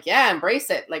 And I'm like, yeah,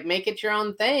 embrace it. Like make it your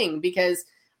own thing, because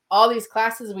all these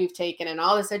classes we've taken and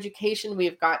all this education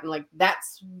we've gotten, like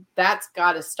that's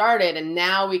got us started. And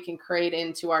now we can create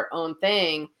into our own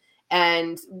thing.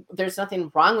 And there's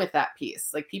nothing wrong with that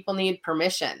piece. Like people need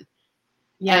permission.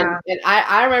 Yeah. And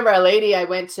I remember a lady, I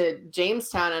went to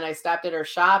Jamestown and I stopped at her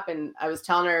shop and I was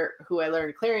telling her who I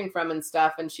learned clearing from and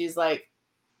stuff. And she's like,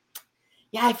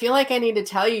 yeah, I feel like I need to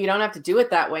tell you, you don't have to do it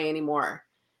that way anymore.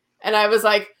 And I was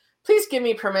like, please give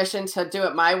me permission to do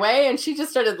it my way. And she just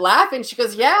started laughing. She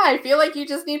goes, yeah, I feel like you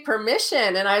just need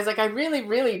permission. And I was like, I really,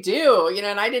 really do.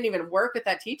 And I didn't even work with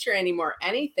that teacher anymore,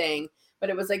 anything. But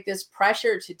it was like this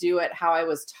pressure to do it how I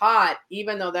was taught,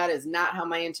 even though that is not how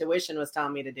my intuition was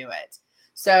telling me to do it.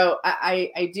 So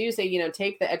I do say,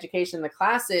 take the education, the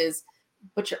classes,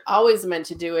 but you're always meant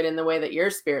to do it in the way that your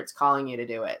spirit's calling you to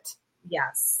do it.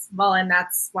 Yes. Well, and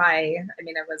that's why,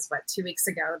 it was 2 weeks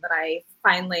ago that I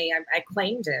finally, I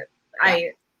claimed it. Yeah.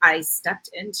 I stepped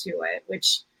into it,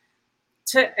 which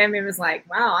it was like,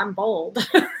 wow, I'm bold.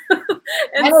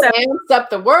 and so amps up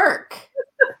the work.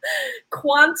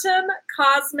 Quantum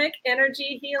cosmic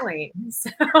energy healing.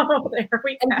 So there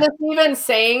we go. And just even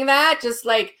saying that, just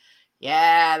like,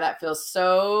 yeah, that feels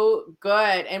so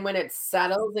good. And when it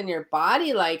settles in your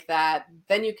body like that,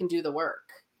 then you can do the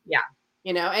work. Yeah.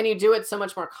 And you do it so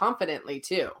much more confidently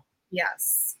too.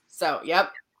 Yes. So,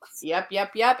 yep.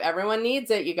 Everyone needs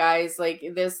it, you guys. Like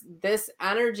this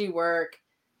energy work,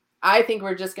 I think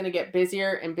we're just going to get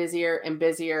busier and busier and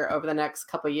busier over the next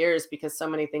couple of years because so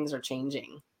many things are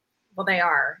changing. Well, they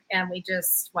are. And we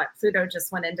Pluto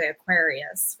just went into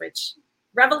Aquarius, which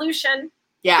revolution.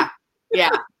 Yeah.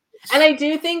 Yeah. And I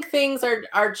do think things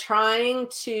are trying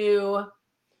to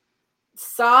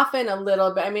soften a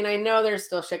little bit. I know there's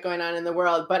still shit going on in the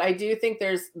world, but I do think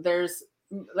there's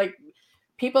like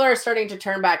people are starting to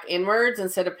turn back inwards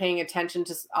instead of paying attention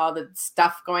to all the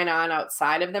stuff going on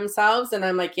outside of themselves. And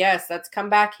I'm like, yes, let's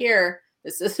come back here.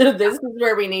 This is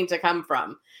where we need to come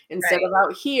from instead of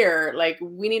out here. Like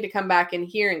we need to come back in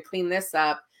here and clean this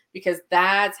up because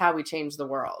that's how we change the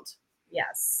world.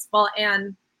 Yes. Well,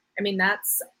 and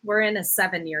we're in a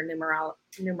 7-year numerology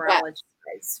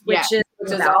phase, which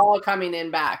is all coming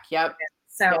in back. Yep.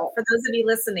 So for those of you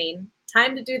listening,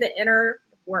 time to do the inner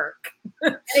work.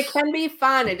 It can be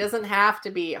fun. It doesn't have to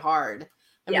be hard.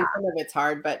 Some of it's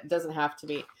hard, but it doesn't have to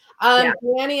be.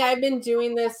 Danny, I've been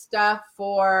doing this stuff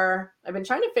I've been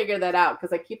trying to figure that out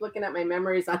because I keep looking at my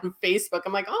memories on Facebook.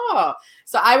 I'm like, oh,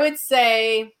 so I would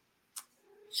say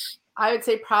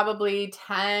probably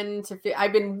 10 to 15.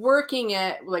 I've been working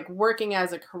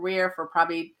as a career for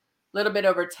probably a little bit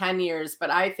over 10 years, but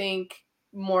I think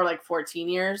more like 14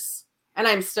 years. And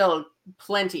I'm still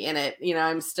plenty in it.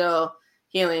 I'm still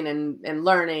healing and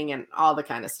learning and all the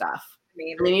kind of stuff.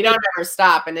 I mean, you don't ever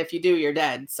stop. And if you do, you're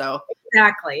dead. So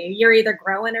exactly. You're either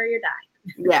growing or you're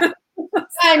dying. Yeah.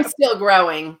 I'm still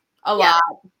growing a lot.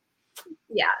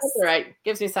 Yes. That's all right.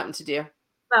 Gives me something to do.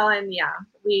 Well, and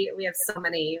we have so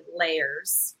many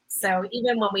layers. So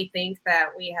even when we think that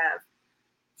we have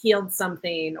healed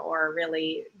something or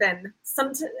really, then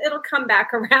it'll come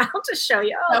back around to show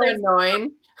you. Oh, so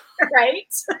annoying. Right?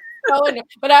 So annoying.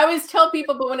 But I always tell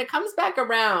people, but when it comes back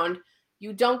around,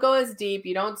 you don't go as deep,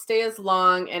 you don't stay as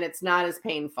long, and it's not as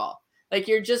painful. Like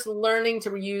you're just learning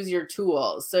to use your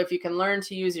tools. So if you can learn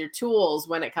to use your tools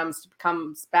when it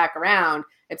comes back around,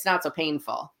 it's not so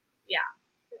painful. Yeah.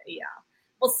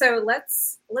 Well, so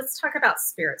let's talk about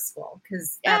spirit school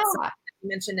because that's something you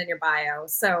mentioned in your bio.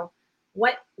 So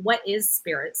what is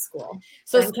spirit school?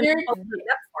 So spirit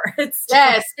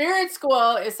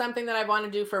school is something that I want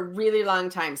to do for a really long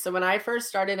time. So when I first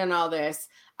started in all this,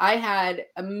 I had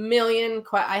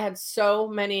I had so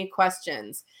many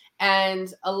questions.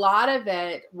 And a lot of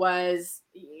it was,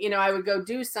 I would go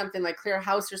do something like clear a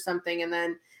house or something, and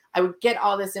then I would get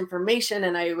all this information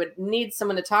and I would need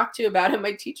someone to talk to about it.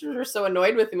 My teachers were so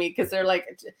annoyed with me because they're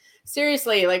like,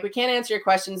 seriously, like we can't answer your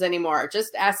questions anymore.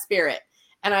 Just ask spirit.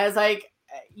 And I was like,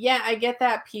 yeah, I get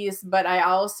that piece, but I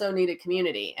also need a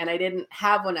community. And I didn't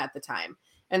have one at the time.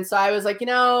 And so I was like,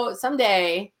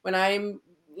 someday when I'm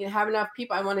have enough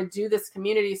people, I want to do this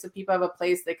community so people have a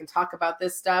place they can talk about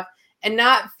this stuff and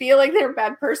not feel like they're a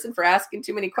bad person for asking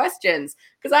too many questions.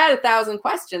 Because I had 1,000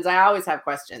 questions. I always have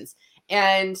questions.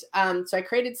 And so I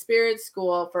created Spirit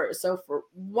School for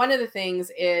one of the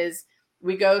things is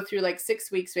we go through like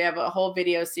 6 weeks. We have a whole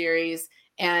video series,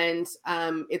 and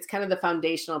it's kind of the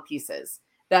foundational pieces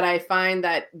that I find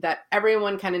that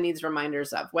everyone kind of needs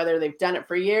reminders of, whether they've done it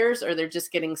for years or they're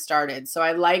just getting started. So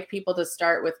I like people to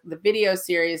start with the video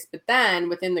series, but then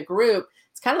within the group,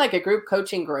 it's kind of like a group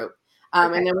coaching group.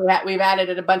 And then we've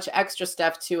added a bunch of extra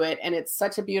stuff to it, and it's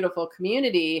such a beautiful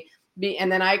community.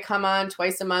 And then I come on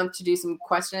twice a month to do some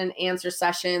question and answer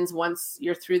sessions once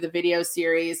you're through the video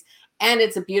series. And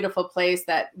it's a beautiful place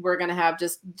that we're going to have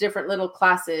just different little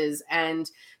classes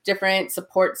and different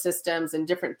support systems and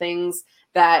different things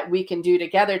that we can do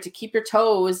together to keep your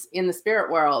toes in the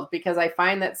spirit world. Because I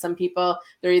find that some people,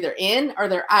 they're either in or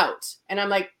they're out. And I'm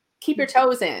like, keep your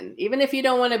toes in, even if you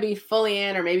don't want to be fully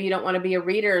in, or maybe you don't want to be a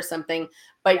reader or something,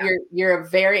 but you're a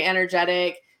very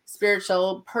energetic,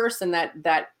 spiritual person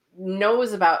that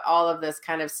knows about all of this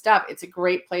kind of stuff. It's a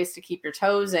great place to keep your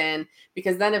toes in,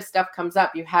 because then if stuff comes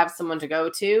up, you have someone to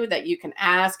go to that you can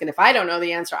ask. And if I don't know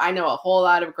the answer, I know a whole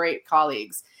lot of great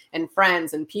colleagues and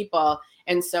friends and people.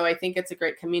 And so I think it's a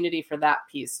great community for that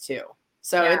piece too.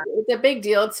 So it's a big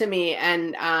deal to me.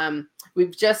 And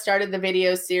we've just started the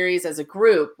video series as a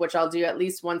group, which I'll do at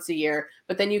least once a year,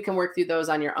 but then you can work through those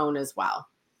on your own as well.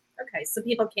 Okay. So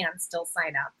people can still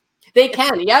sign up. They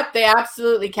can. Yep, they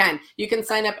absolutely can. You can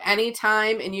sign up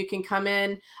anytime, and you can come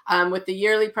in with the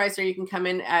yearly price, or you can come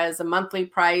in as a monthly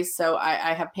price. So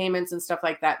I have payments and stuff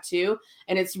like that too.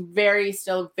 And it's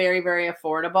still very, very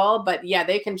affordable. But yeah,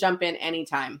 they can jump in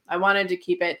anytime. I wanted to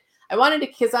keep it.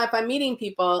 Because if I'm meeting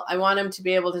people, I want them to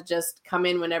be able to just come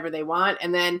in whenever they want.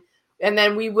 And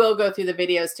then we will go through the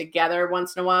videos together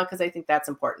once in a while, because I think that's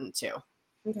important too.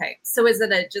 Okay. So is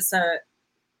it just a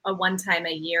one time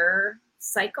a year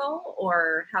cycle,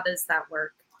 or how does that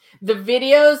work? The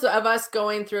videos of us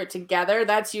going through it together,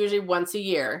 that's usually once a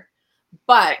year,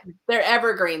 but they're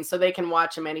evergreen, so they can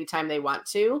watch them anytime they want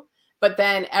to. But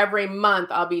then every month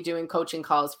I'll be doing coaching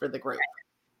calls for the group.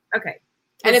 Okay.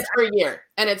 And it's for a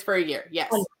year.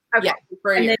 Yes. Okay. Yeah,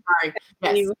 for a year. Sorry.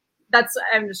 Yes.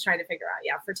 I'm just trying to figure out.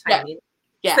 Yeah. For timing.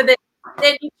 Yeah. So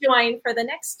then you join for the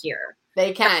next year.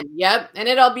 They can. Yep. And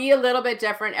it'll be a little bit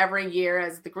different every year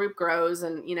as the group grows,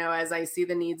 and, as I see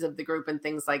the needs of the group and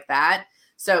things like that.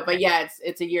 So, but yeah,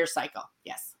 it's a year cycle.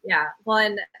 Yes. Yeah. Well,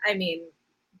 and I mean,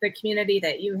 the community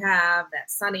that you have, that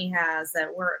Sunny has, that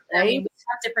we have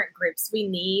different groups. We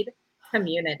need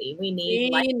community. We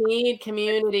need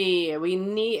community.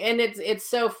 And it's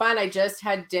so fun. I just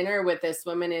had dinner with this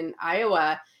woman in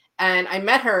Iowa, and I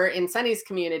met her in Sunny's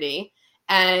community.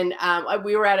 And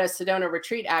we were at a Sedona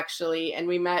retreat, actually, and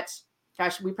we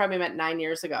probably met 9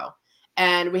 years ago.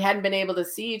 and we hadn't been able to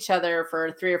see each other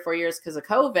for 3 or 4 years because of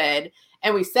COVID.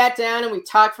 And we sat down and we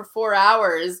talked for 4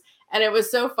 hours, and it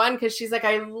was so fun because she's like,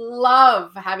 I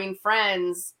love having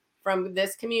friends from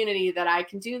this community that I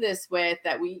can do this with,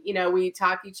 that we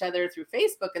talk each other through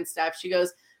Facebook and stuff. She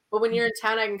goes, but when you're in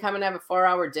town, I can come and have a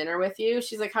 4-hour dinner with you.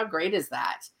 She's like, how great is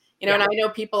that? And I know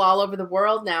people all over the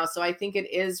world now. So I think it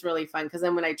is really fun, because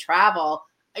then when I travel,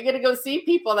 I get to go see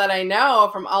people that I know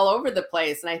from all over the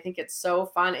place. And I think it's so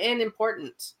fun and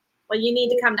important. Well, you need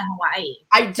to come to Hawaii.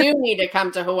 I do need to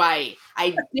come to Hawaii.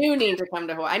 I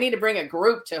need to bring a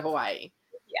group to Hawaii.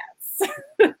 Yes.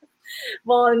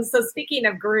 Well, and so speaking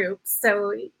of groups,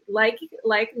 so like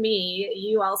me,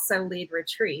 you also lead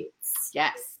retreats.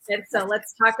 Yes. And so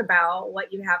let's talk about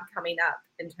what you have coming up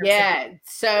in terms of.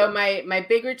 So my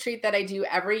big retreat that I do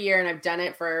every year, and I've done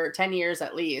it for 10 years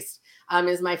at least,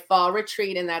 is my fall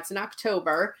retreat, and that's in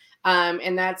October.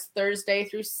 And that's Thursday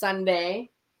through Sunday,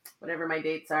 whatever my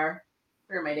dates are.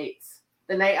 Where are my dates?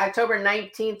 October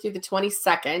 19th through the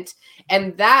 22nd.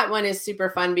 And that one is super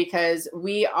fun because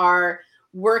we are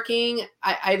working.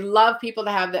 I love people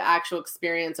to have the actual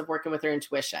experience of working with their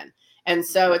intuition. And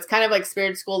so it's kind of like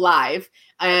Spirit School Live,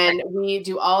 and we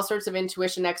do all sorts of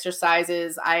intuition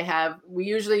exercises. We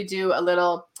usually do a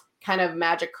little kind of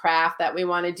magic craft that we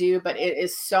want to do, but it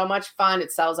is so much fun.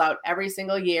 It sells out every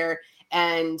single year.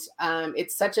 And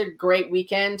it's such a great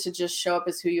weekend to just show up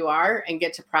as who you are and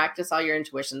get to practice all your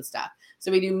intuition stuff.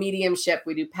 So we do mediumship,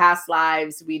 we do past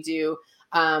lives, we do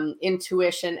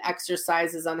intuition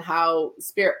exercises on how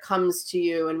spirit comes to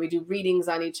you, and we do readings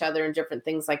on each other and different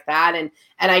things like that. And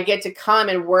I get to come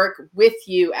and work with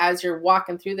you as you're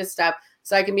walking through this stuff.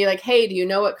 So I can be like, hey, do you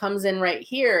know what comes in right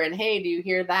here? And hey, do you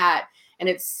hear that? And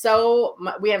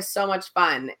we have so much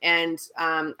fun. And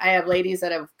I have ladies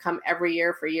that have come every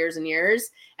year for years and years.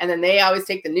 And then they always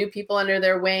take the new people under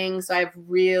their wing. So I have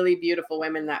really beautiful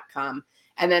women that come.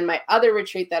 And then my other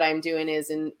retreat that I'm doing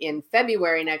is in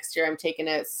February next year. I'm taking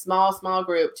a small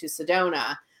group to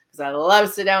Sedona, because I love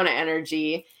Sedona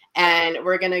energy. And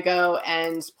we're going to go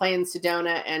and play in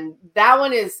Sedona. And that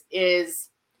one is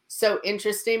so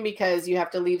interesting because you have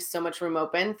to leave so much room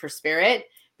open for spirit,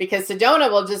 because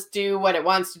Sedona will just do what it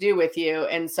wants to do with you.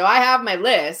 And so I have my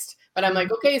list, but I'm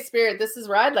like, okay, spirit, this is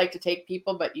where I'd like to take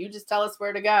people, but you just tell us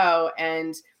where to go.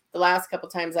 And the last couple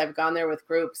times I've gone there with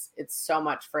groups, it's so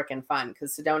much freaking fun,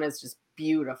 because Sedona is just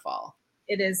beautiful.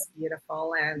 It is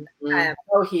beautiful. And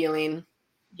so healing.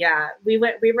 Yeah. We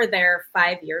were there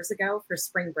 5 years ago for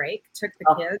spring break, took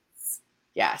the kids.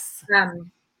 Yes.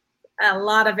 A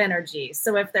lot of energy.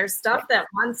 So if there's stuff that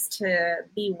wants to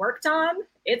be worked on,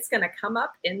 it's going to come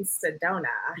up in Sedona.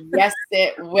 Yes,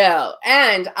 it will.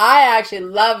 And I actually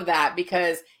love that,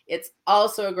 because it's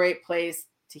also a great place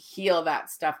to heal that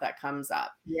stuff that comes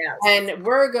up. Yes. And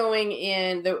we're going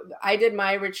I did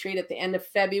my retreat at the end of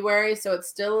February, so it's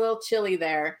still a little chilly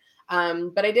there.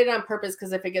 But I did it on purpose,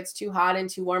 because if it gets too hot and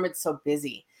too warm, it's so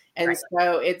busy. And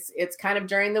so it's kind of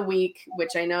during the week,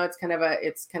 which I know it's kind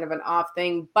of an off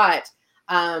thing, but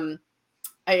I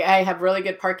have really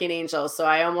good parking angels. So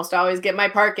I almost always get my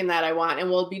parking that I want, and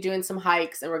we'll be doing some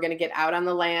hikes, and we're going to get out on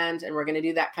the land, and we're going to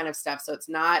do that kind of stuff. So it's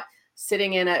not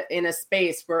sitting in a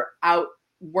space. We're out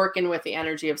working with the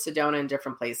energy of Sedona in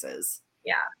different places.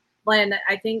 Yeah. Well, and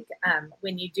I think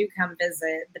when you do come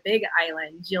visit the Big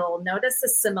Island, you'll notice a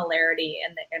similarity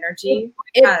in the energy.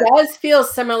 It does feel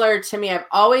similar to me. I've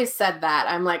always said that.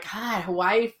 I'm like, God,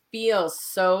 Hawaii feels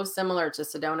so similar to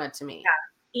Sedona to me. Yeah.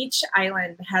 Each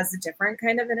island has a different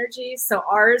kind of energy. So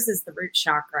ours is the root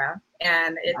chakra.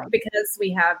 And because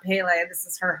we have Pele, this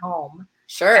is her home.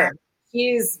 Sure.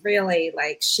 She's really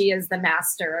she is the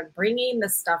master of bringing the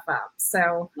stuff up.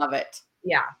 So love it.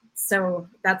 Yeah. So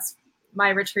that's my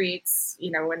retreats,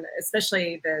 and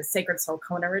especially the Sacred Soul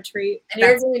Kona retreat. And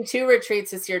you're doing 2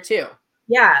 retreats this year too.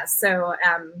 Yeah. So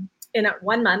in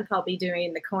 1 month, I'll be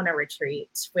doing the Kona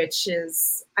retreat, which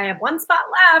is, I have 1 spot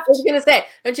left. I was going to say,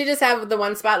 don't you just have the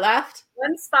 1 spot left?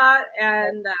 1 spot,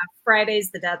 and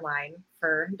Friday's the deadline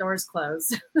for doors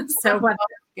closed. So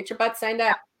get your butt signed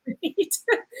up.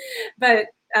 But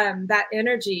that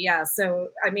energy, yeah. So,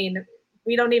 I mean,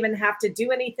 we don't even have to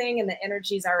do anything, and the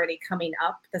energy's already coming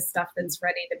up, the stuff that's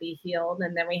ready to be healed.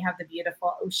 And then we have the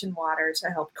beautiful ocean water to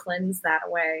help cleanse that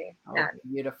away. Oh,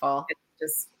 beautiful.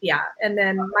 Just, yeah. And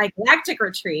then my galactic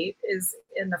retreat is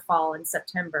in the fall in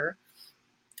September.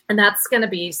 And that's going to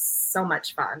be so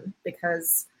much fun,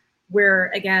 because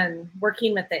we're, again,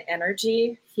 working with the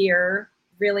energy here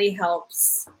really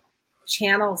helps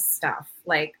channel stuff.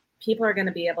 Like, people are going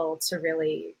to be able to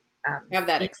really have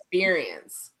that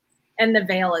experience. And the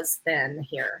veil is thin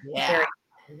here. Yeah.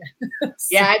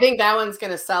 Yeah, I think that one's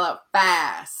going to sell out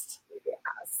fast.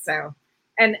 So,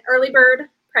 and early bird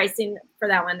pricing for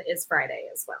that one is Friday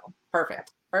as well.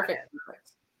 Perfect.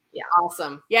 Yeah.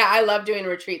 Awesome. Yeah, I love doing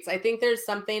retreats. I think there's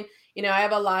something, I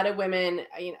have a lot of women,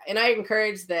 and I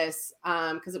encourage this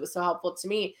because it was so helpful to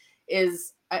me,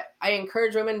 is I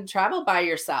encourage women to travel by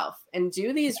yourself and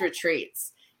do these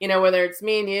retreats, whether it's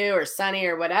me and you or Sunny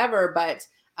or whatever, but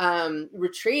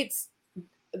retreats,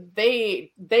 they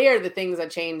are the things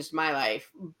that changed my life,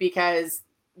 because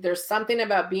there's something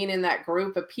about being in that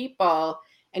group of people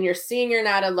and you're seeing you're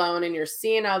not alone and you're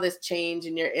seeing all this change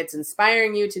and it's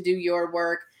inspiring you to do your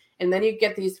work. And then you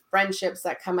get these friendships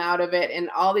that come out of it and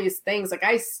all these things. Like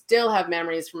I still have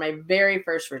memories from my very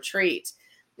first retreat,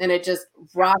 and it just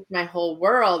rocked my whole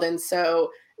world. And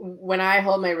so when I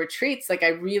hold my retreats, like I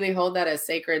really hold that as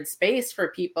sacred space for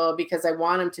people because I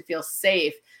want them to feel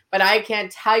safe. But I can't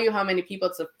tell you how many people,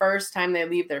 it's the first time they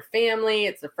leave their family.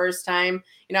 It's the first time,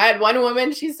 I had one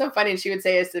woman, she's so funny. She would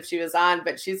say this if she was on,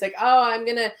 but she's like, oh, I'm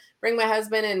going to bring my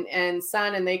husband and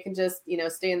son and they can just,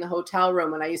 stay in the hotel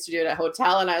room. And I used to do it at a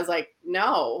hotel. And I was like,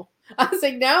 no,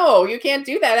 you can't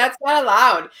do that. That's not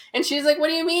allowed. And she's like, what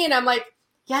do you mean? I'm like,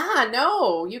 yeah,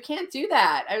 no, you can't do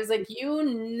that. I was like, you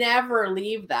never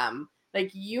leave them.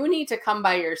 Like you need to come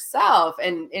by yourself.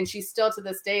 And she still to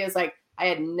this day is like, I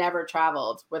had never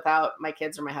traveled without my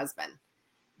kids or my husband.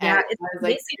 Yeah, it's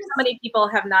amazing how many people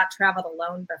have not traveled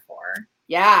alone before.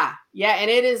 Yeah. And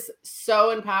it is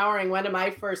so empowering. One of my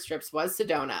first trips was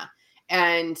Sedona.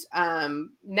 And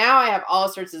now I have all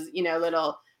sorts of,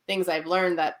 little things I've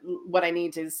learned that what I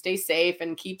need to stay safe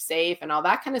and keep safe and all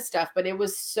that kind of stuff. But it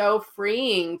was so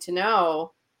freeing to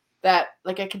know that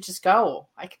like I could just go.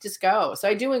 So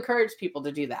I do encourage people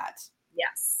to do that.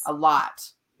 Yes. A lot.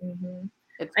 Mm-hmm.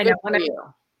 It's good for you.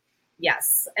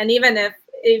 Yes. And even if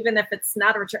it's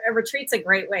not a retreat's a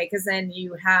great way because then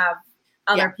you have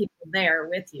other people there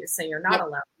with you. So you're not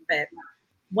alone. But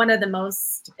one of the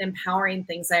most empowering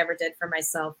things I ever did for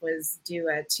myself was do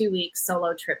a 2-week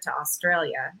solo trip to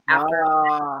Australia after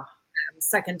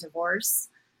second divorce.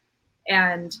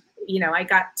 And, I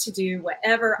got to do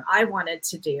whatever I wanted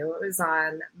to do. It was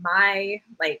on my,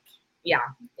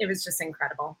 it was just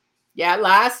incredible. Yeah,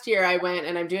 last year I went,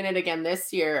 and I'm doing it again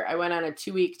this year. I went on a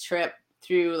 2-week trip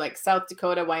through like South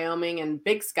Dakota, Wyoming, and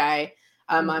Big Sky,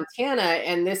 Montana.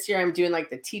 And this year I'm doing like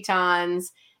the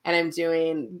Tetons, and I'm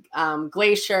doing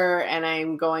Glacier, and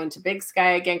I'm going to Big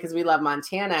Sky again because we love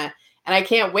Montana. And I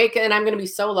can't wait. And I'm going to be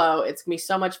solo. It's going to be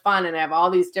so much fun. And I have all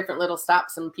these different little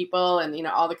stops and people and,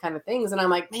 all the kind of things. And I'm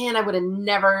like, man, I would have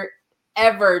never,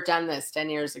 ever done this 10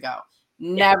 years ago.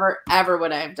 Never, ever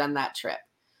would I have done that trip.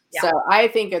 Yeah. So I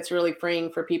think it's really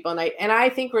freeing for people. And I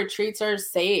think retreats are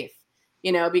safe,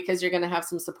 because you're going to have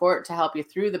some support to help you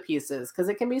through the pieces because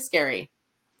it can be scary.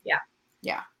 Yeah.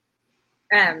 Yeah.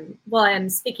 Well,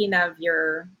 and speaking of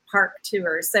your park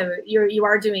tour, so you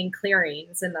are doing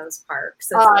clearings in those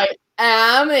parks. I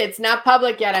am. It's not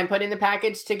public yet. I'm putting the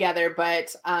package together,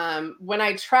 but when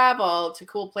I travel to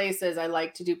cool places, I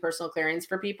like to do personal clearings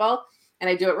for people, and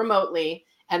I do it remotely.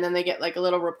 And then they get like a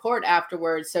little report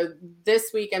afterwards. So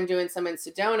this week I'm doing some in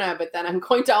Sedona, but then I'm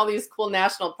going to all these cool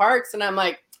national parks. And I'm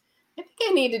like, I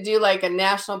think I need to do like a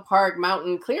national park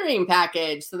mountain clearing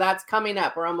package. So that's coming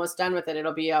up. We're almost done with it.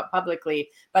 It'll be out publicly.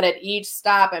 But at each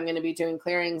stop, I'm going to be doing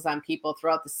clearings on people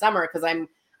throughout the summer because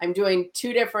I'm doing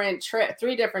 3 different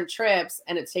trips,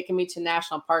 and it's taking me to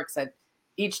national parks at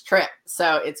each trip.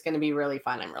 So it's going to be really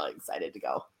fun. I'm really excited to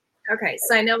go. Okay,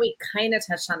 so I know we kind of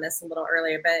touched on this a little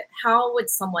earlier, but how would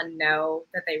someone know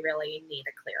that they really need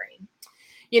a clearing?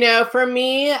 For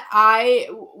me,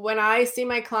 when I see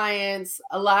my clients,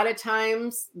 a lot of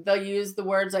times they'll use the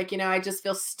words like, I just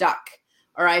feel stuck,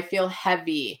 or I feel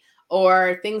heavy,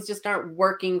 or things just aren't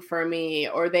working for me,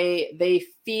 or they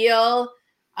feel,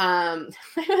 I've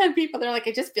had people, they're like,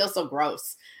 I just feel so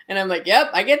gross. And I'm like, yep,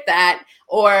 I get that.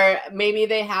 Or maybe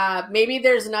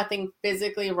there's nothing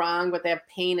physically wrong, but they have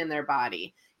pain in their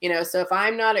body. So if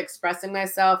I'm not expressing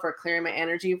myself or clearing my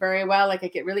energy very well, like I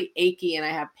get really achy and I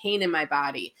have pain in my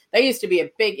body. That used to be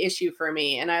a big issue for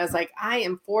me. And I was like, I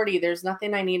am 40. There's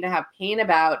nothing I need to have pain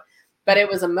about. But it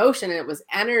was emotion and it was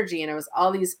energy and it was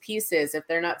all these pieces. If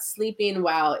they're not sleeping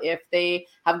well, if they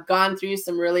have gone through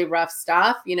some really rough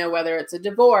stuff, whether it's a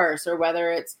divorce or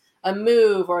whether it's a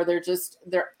move, or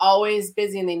they're always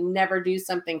busy and they never do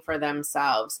something for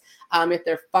themselves. If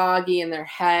they're foggy in their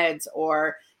heads,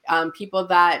 or people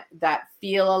that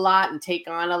feel a lot and take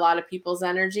on a lot of people's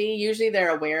energy, usually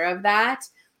they're aware of that.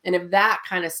 And if that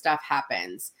kind of stuff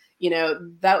happens,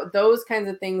 those kinds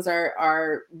of things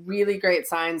are really great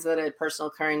signs that a personal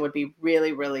clearing would be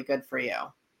really, really good for you.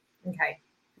 Okay.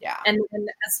 Yeah. And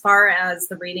as far as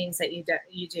the readings that you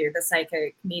do the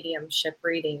psychic mediumship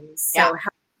readings. So Yeah.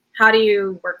 how do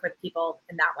you work with people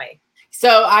in that way?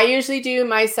 So I usually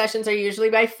my sessions are usually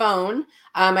by phone.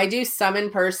 I do some in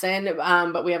person,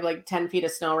 but we have like 10 feet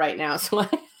of snow right now. So I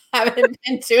haven't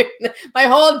been doing my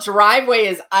whole driveway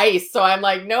is ice. So I'm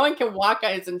like, no one can walk.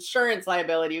 It's insurance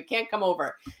liability. You can't come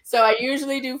over. So I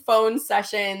usually do phone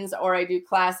sessions or I do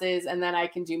classes, and then I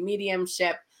can do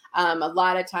mediumship. A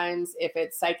lot of times if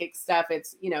it's psychic stuff,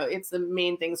 it's, it's the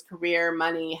main things: career,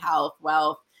 money, health,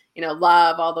 wealth,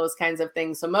 love, all those kinds of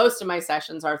things. So most of my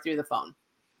sessions are through the phone.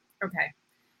 Okay.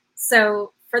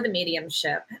 So for the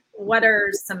mediumship, what are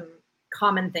some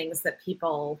common things that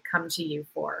people come to you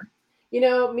for?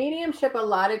 Mediumship, a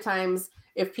lot of times,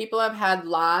 if people have had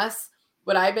loss,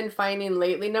 what I've been finding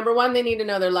lately, number one, they need to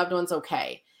know their loved one's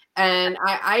okay. And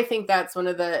I think that's one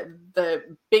of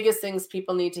the biggest things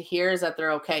people need to hear, is that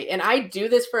they're okay. And I do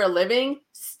this for a living.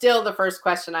 Still, the first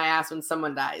question I ask when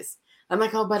someone dies, I'm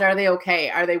like, oh, but are they okay?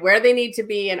 Are they where they need to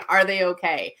be? And are they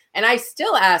okay? And I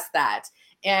still ask that.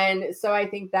 And so I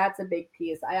think that's a big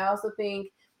piece. I also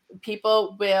think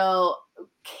people will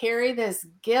carry this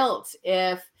guilt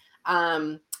if,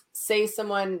 say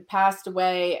someone passed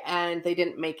away and they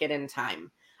didn't make it in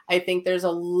time. I think there's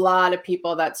a lot of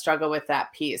people that struggle with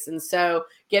that piece. And so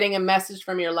getting a message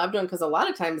from your loved one, because a lot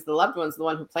of times the loved one's the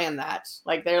one who planned that.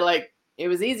 Like, they're like, it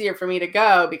was easier for me to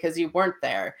go because you weren't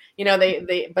there.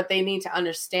 But they need to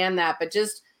understand that. But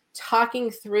just talking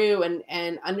through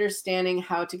and understanding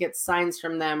how to get signs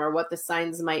from them, or what the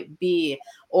signs might be,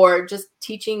 or just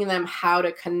teaching them how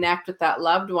to connect with that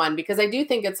loved one, because I do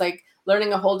think it's like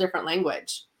learning a whole different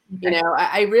language. Okay.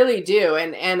 I really do.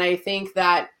 And I think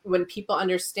that when people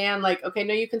understand, like, okay,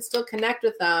 no, you can still connect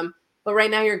with them, but right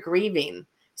now you're grieving.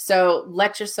 So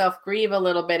let yourself grieve a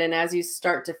little bit. And as you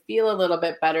start to feel a little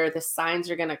bit better, the signs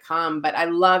are going to come. But I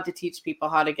love to teach people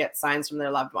how to get signs from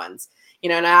their loved ones.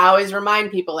 And I always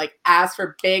remind people, like, ask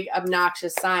for big,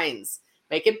 obnoxious signs.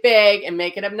 Make it big and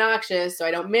make it obnoxious so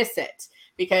I don't miss it,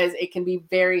 because it can be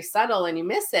very subtle and you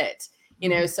miss it.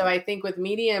 So I think with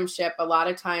mediumship, a lot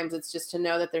of times it's just to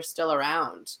know that they're still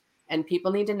around, and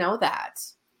people need to know that.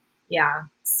 Yeah.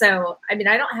 So, I mean,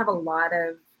 I don't have a lot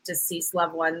of deceased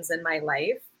loved ones in my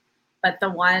life, but the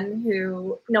one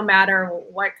who, no matter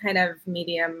what kind of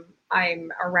medium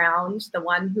I'm around, the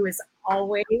one who is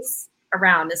always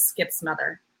around is Skip's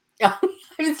mother. I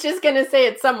was just going to say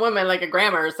it's some woman, like a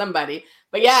grandma or somebody,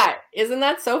 but yeah, isn't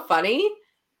that so funny?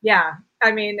 Yeah.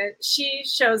 I mean, she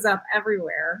shows up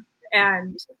everywhere.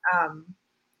 And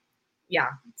yeah,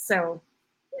 so,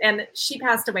 and she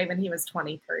passed away when he was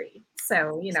 23.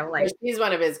 So, like, she's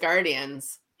one of his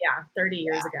guardians. Yeah, 30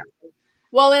 years ago.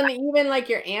 Well, and even like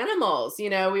your animals, we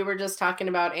were just talking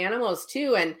about animals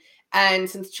too. And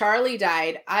since Charlie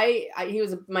died, he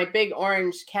was my big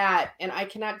orange cat, and I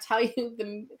cannot tell you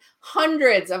the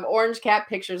hundreds of orange cat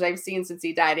pictures I've seen since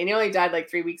he died. And he only died like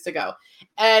 3 weeks ago.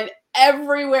 And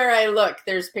everywhere I look,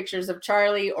 there's pictures of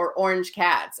Charlie or orange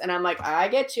cats. And I'm like, I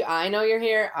get you. I know you're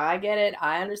here. I get it.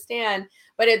 I understand.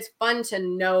 But it's fun to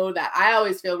know that. I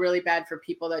always feel really bad for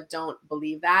people that don't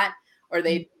believe that, or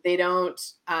they don't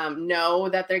know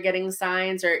that they're getting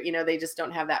signs, or, they just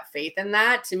don't have that faith in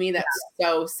that. To me, that's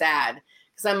so sad,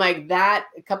 because I'm like, that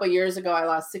a couple of years ago, I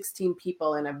lost 16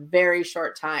 people in a very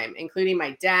short time, including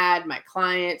my dad, my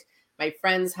client, my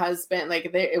friend's husband. Like,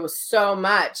 it was so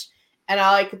much. And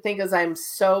all I could think is, I'm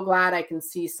so glad I can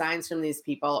see signs from these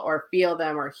people, or feel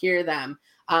them, or hear them,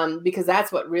 because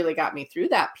that's what really got me through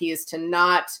that piece, to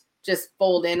not just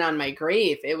fold in on my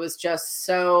grief. It was just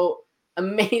so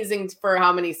amazing for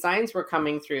how many signs were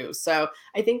coming through. So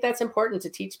I think that's important to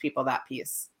teach people that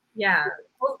piece. Yeah.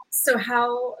 Well, so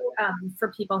how,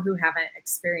 for people who haven't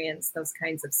experienced those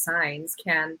kinds of signs,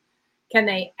 can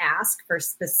they ask for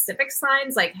specific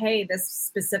signs, like, hey, this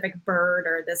specific bird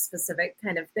or this specific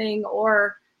kind of thing?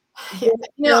 Or,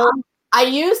 I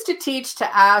used to teach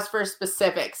to ask for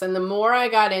specifics. And the more I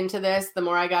got into this, the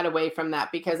more I got away from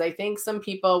that, because I think some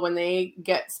people, when they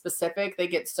get specific, they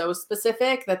get so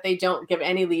specific that they don't give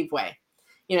any leeway.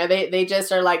 They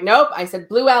just are like, nope, I said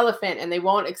blue elephant, and they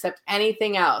won't accept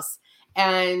anything else.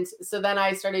 And so then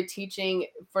I started teaching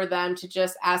for them to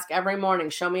just ask every morning,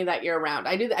 show me that you're around.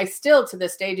 I still to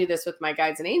this day do this with my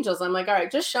guides and angels. I'm like, all right,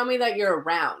 just show me that you're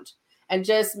around, and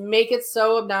just make it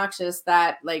so obnoxious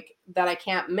that I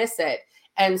can't miss it.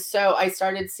 And so I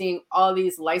started seeing all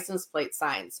these license plate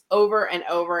signs over and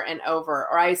over and over,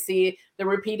 or I see the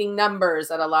repeating numbers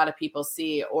that a lot of people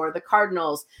see, or the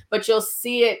cardinals, but you'll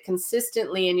see it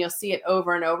consistently, and you'll see it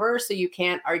over and over. So you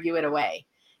can't argue it away,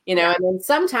 and then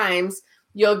sometimes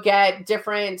you'll get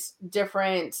different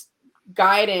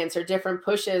guidance or different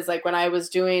pushes. Like when I was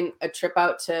doing a trip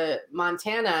out to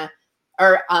Montana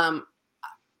or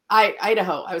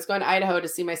Idaho, I was going to Idaho to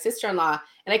see my sister-in-law,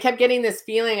 and I kept getting this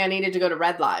feeling I needed to go to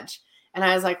Red Lodge. And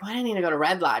I was like, why do I need to go to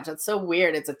Red Lodge? That's so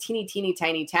weird. It's a teeny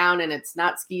tiny town and it's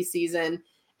not ski season.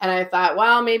 And I thought,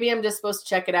 well, maybe I'm just supposed to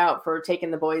check it out for taking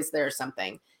the boys there or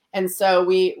something. And so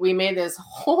we made this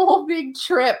whole big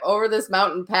trip over this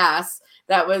mountain pass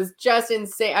that was just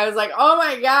insane. I was like, oh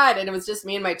my God. And it was just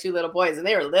me and my 2 little boys, and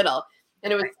they were little.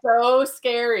 And it was so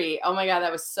scary. Oh my God,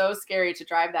 that was so scary to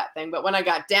drive that thing. But when I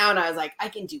got down, I was like, I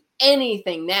can do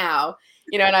anything now.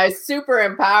 And I was super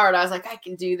empowered. I was like, I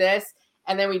can do this.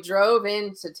 And then we drove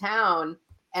into town,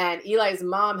 and Eli's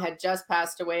mom had just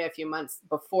passed away a few months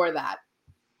before that.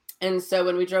 And so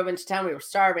when we drove into town, we were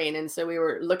starving. And so we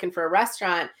were looking for a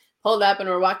restaurant, pulled up, and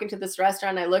we're walking to this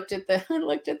restaurant. I looked at the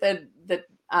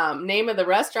name of the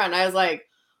restaurant, and I was like,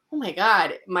 oh my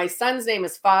God, my son's name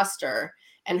is Foster,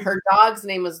 and her dog's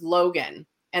name was Logan.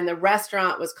 And the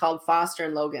restaurant was called Foster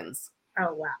and Logan's.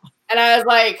 Oh, wow. And I was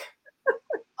like,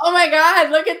 oh my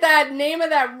God, look at that name of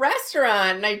that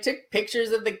restaurant. And I took pictures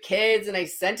of the kids, and I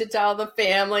sent it to all the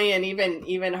family, and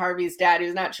even Harvey's dad,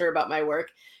 who's not sure about my work.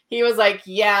 He was like,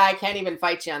 yeah, I can't even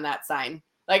fight you on that sign.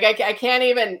 Like, I can't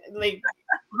even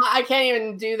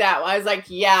do that. I was like,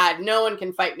 yeah, no one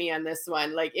can fight me on this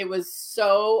one. Like, it was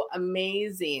so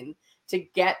amazing to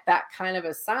get that kind of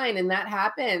a sign. And that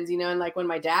happens, and like when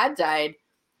my dad died,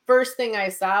 first thing I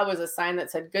saw was a sign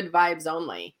that said good vibes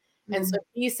only. Mm-hmm. And so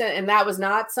he said, and that was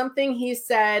not something he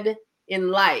said in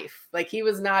life. Like, he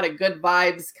was not a good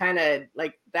vibes kind of,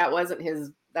 like, that wasn't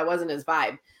his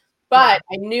vibe. But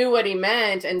I knew what he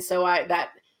meant. And so that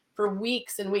for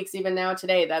weeks and weeks, even now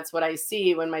today, that's what I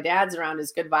see when my dad's around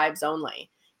is good vibes only.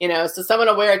 So someone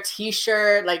will wear a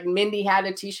t-shirt, like Mindy had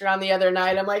a t-shirt on the other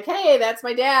night. I'm like, hey, that's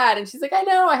my dad. And she's like, I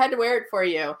know, I had to wear it for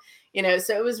you.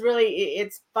 So it was really,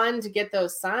 it's fun to get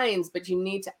those signs, but you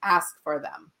need to ask for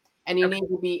them, and you need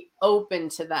to be open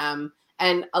to them.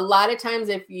 And a lot of times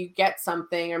if you get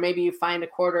something, or maybe you find a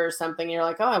quarter or something, you're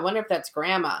like, oh, I wonder if that's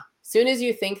grandma. Soon as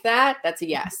you think that, that's a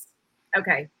yes.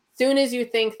 Okay. Soon as you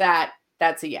think that,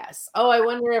 that's a yes. Oh, I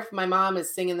wonder if my mom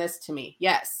is singing this to me.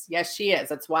 Yes. Yes, she is.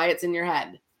 That's why it's in your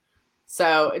head.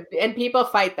 So, and people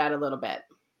fight that a little bit.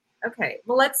 Okay.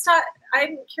 Well, let's talk.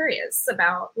 I'm curious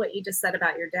about what you just said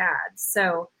about your dad.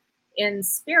 So in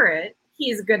spirit,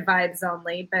 he's good vibes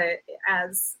only, but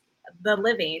as the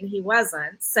living, he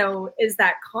wasn't. So is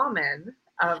that common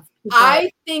of people? I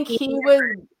think he was,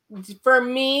 for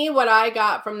me, what I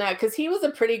got from that, because he was a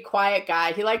pretty quiet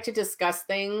guy. He liked to discuss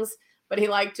things, but he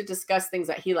liked to discuss things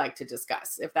that he liked to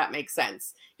discuss, if that makes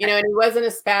sense. And he wasn't a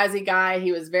spazzy guy.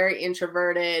 He was very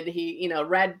introverted. He,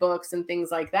 read books and things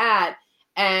like that.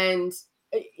 And,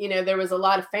 there was a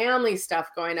lot of family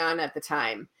stuff going on at the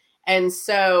time. And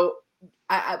so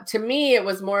to me, it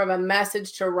was more of a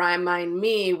message to remind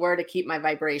me where to keep my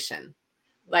vibration.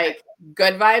 Like,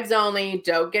 good vibes only.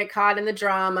 Don't get caught in the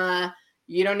drama.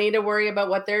 You don't need to worry about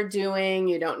what they're doing.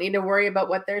 You don't need to worry about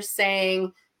what they're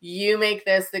saying. You make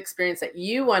this the experience that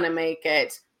you want to make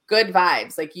it. Good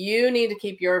vibes. Like, you need to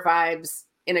keep your vibes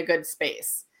in a good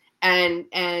space.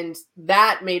 And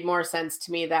that made more sense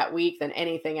to me that week than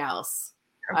anything else.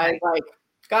 Okay. I was like,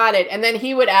 got it. And then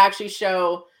he actually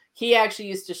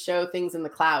used to show things in the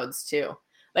clouds too.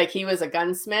 Like, he was a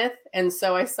gunsmith. And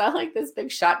so I saw like this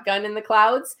big shotgun in the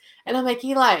clouds. And I'm like,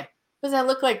 Eli, what does that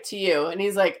look like to you? And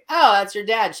he's like, oh, that's your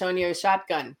dad showing you a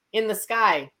shotgun in the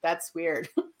sky. That's weird.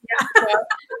 Yeah. So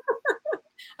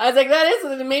I was like, that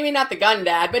is maybe not the gun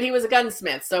dad, but he was a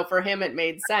gunsmith. So for him, it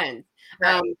made sense.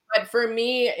 Right. But for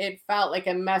me, it felt like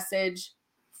a message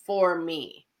for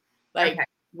me, like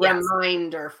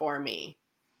reminder for me.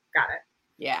 Got it.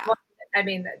 Yeah. Well, I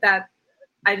mean, that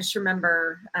I just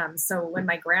remember. So when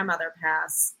my grandmother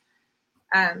passed,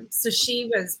 so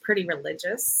she was pretty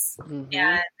religious,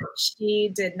 and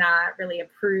she did not really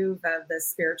approve of the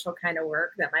spiritual kind of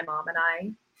work that my mom and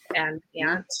I and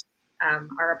aunt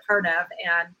are a part of.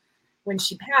 And when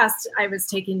she passed, I was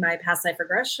taking my past life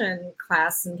regression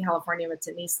class in California with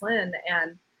Denise Lynn,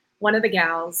 and one of the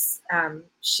gals,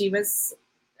 she was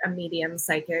a medium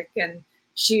psychic, and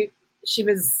she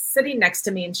was sitting next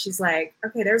to me, and she's like,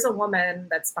 okay, there's a woman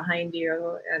that's behind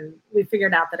you. And we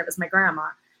figured out that it was my grandma.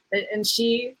 And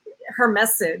her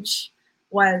message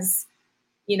was,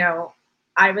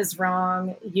 I was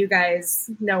wrong. You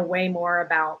guys know way more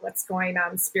about what's going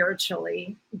on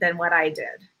spiritually than what I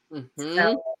did. Mm-hmm.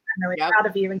 So I'm really proud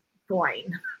of you and keep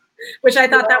going, which I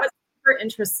thought that was super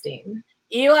interesting.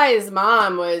 Eli's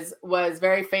mom was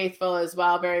very faithful as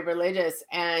well, very religious,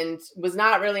 and was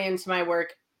not really into my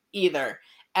work either.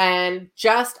 And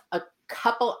just a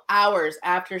couple hours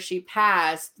after she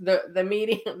passed, the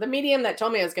medium that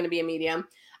told me I was going to be a medium,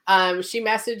 she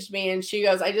messaged me and she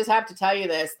goes, I just have to tell you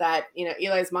this, that, you know,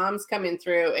 Eli's mom's coming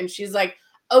through, and she's like,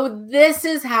 oh, this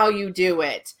is how you do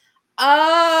it.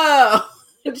 Oh,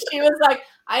 and she was like,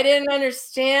 I didn't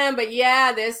understand, but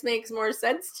yeah, this makes more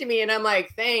sense to me. And I'm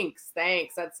like, thanks.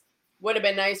 That's would have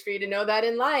been nice for you to know that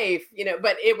in life, you know,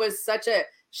 but it was such a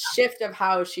shift of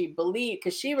how she believed,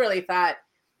 because she really thought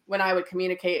when I would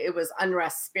communicate, it was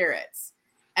unrest spirits.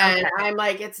 And I'm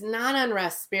like, it's not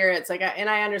unrest spirits. Like, and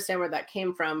I understand where that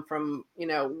came from, you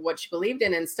know, what she believed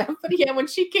in and stuff. But yeah, when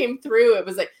she came through, it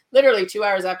was like literally 2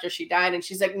 hours after she died. And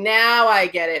she's like, now I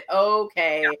get it.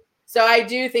 Okay. Yeah. So I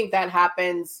do think that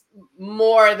happens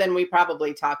more than we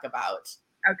probably talk about.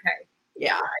 Okay.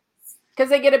 Yeah. Because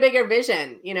they get a bigger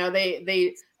vision. You know,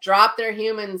 they drop their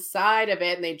human side of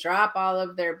it, and they drop all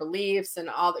of their beliefs and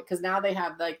all that, because now they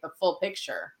have like the full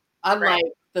picture, unlike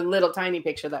the little tiny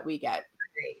picture that we get.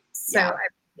 Great. So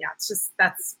it's just,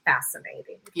 that's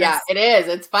fascinating. Yeah, it is.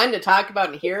 It's fun to talk about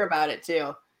and hear about it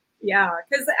too. Yeah,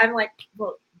 because I'm like,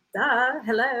 well, duh,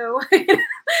 hello.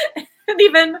 And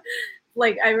even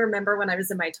like, I remember when I was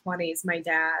in my 20s, my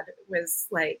dad was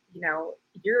like, you know,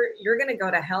 you're going to go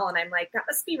to hell. And I'm like, that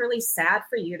must be really sad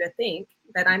for you to think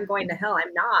that I'm going to hell.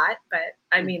 I'm not, but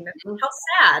I mean, how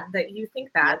sad that you think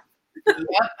that.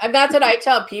 Yep. And that's what I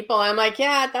tell people. I'm like,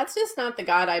 yeah, that's just not the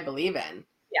God I believe in.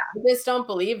 Yeah. I just don't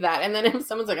believe that. And then if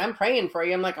someone's like, I'm praying for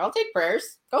you, I'm like, I'll take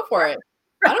prayers. Go for it.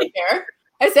 Right. I don't care.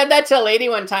 I said that to a lady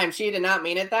one time. She did not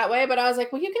mean it that way, but I was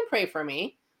like, well, you can pray for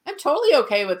me. I'm totally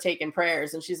okay with taking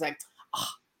prayers. And she's like, oh.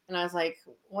 And I was like,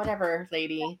 whatever,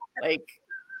 lady, like,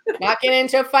 not get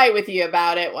into a fight with you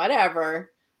about it,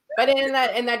 whatever. But and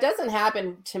that doesn't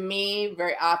happen to me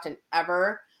very often,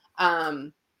 ever.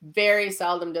 Very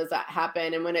seldom does that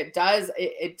happen. And when it does,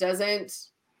 it doesn't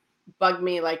bug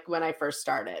me like when I first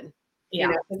started. Yeah.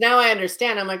 You know, 'cause now I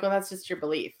understand. I'm like, well, that's just your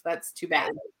belief. That's too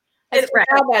bad.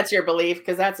 That's your belief,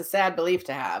 because that's a sad belief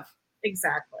to have.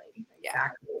 Exactly.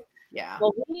 Yeah.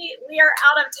 Well, we are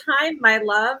out of time, my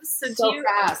love. So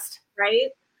fast. Right.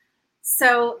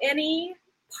 So any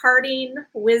parting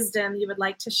wisdom you would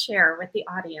like to share with the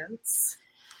audience?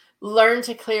 Learn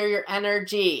to clear your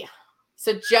energy.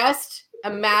 So just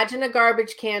imagine a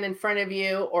garbage can in front of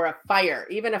you, or a fire.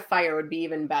 Even a fire would be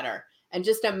even better. And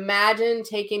just imagine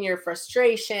taking your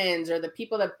frustrations, or the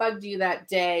people that bugged you that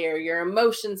day, or your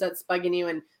emotions that's bugging you,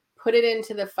 and put it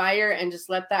into the fire, and just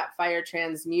let that fire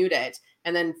transmute it.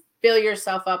 And then fill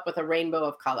yourself up with a rainbow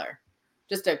of color.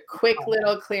 Just a quick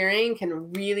little clearing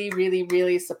can really, really,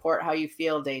 really support how you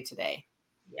feel day to day.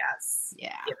 Yes.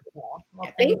 Yeah. Beautiful.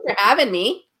 Well, thanks for having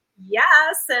me.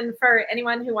 Yes. And for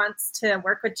anyone who wants to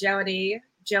work with Jodie,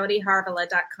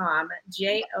 JodieHarvala.com,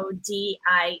 JODIE.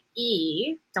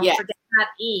 Don't forget that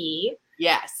E.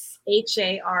 Yes.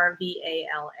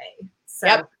 HARVALA. So,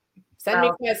 yep. Send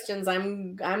me questions.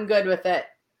 I'm good with it.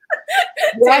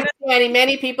 Yes,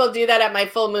 many people do that at my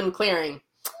full moon clearing.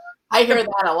 I hear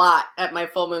that a lot at my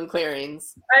full moon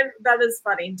clearings. That is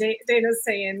funny. Dana's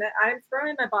saying that I'm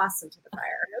throwing my boss into the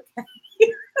fire.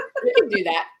 Okay. You can do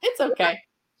that. It's okay.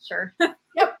 Sure.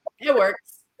 Yep. It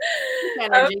works.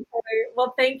 Okay.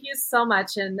 Well, thank you so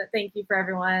much. And thank you for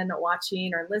everyone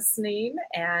watching or listening.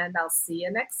 And I'll see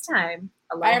you next time.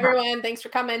 Aloha. Bye, everyone. Thanks for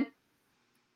coming.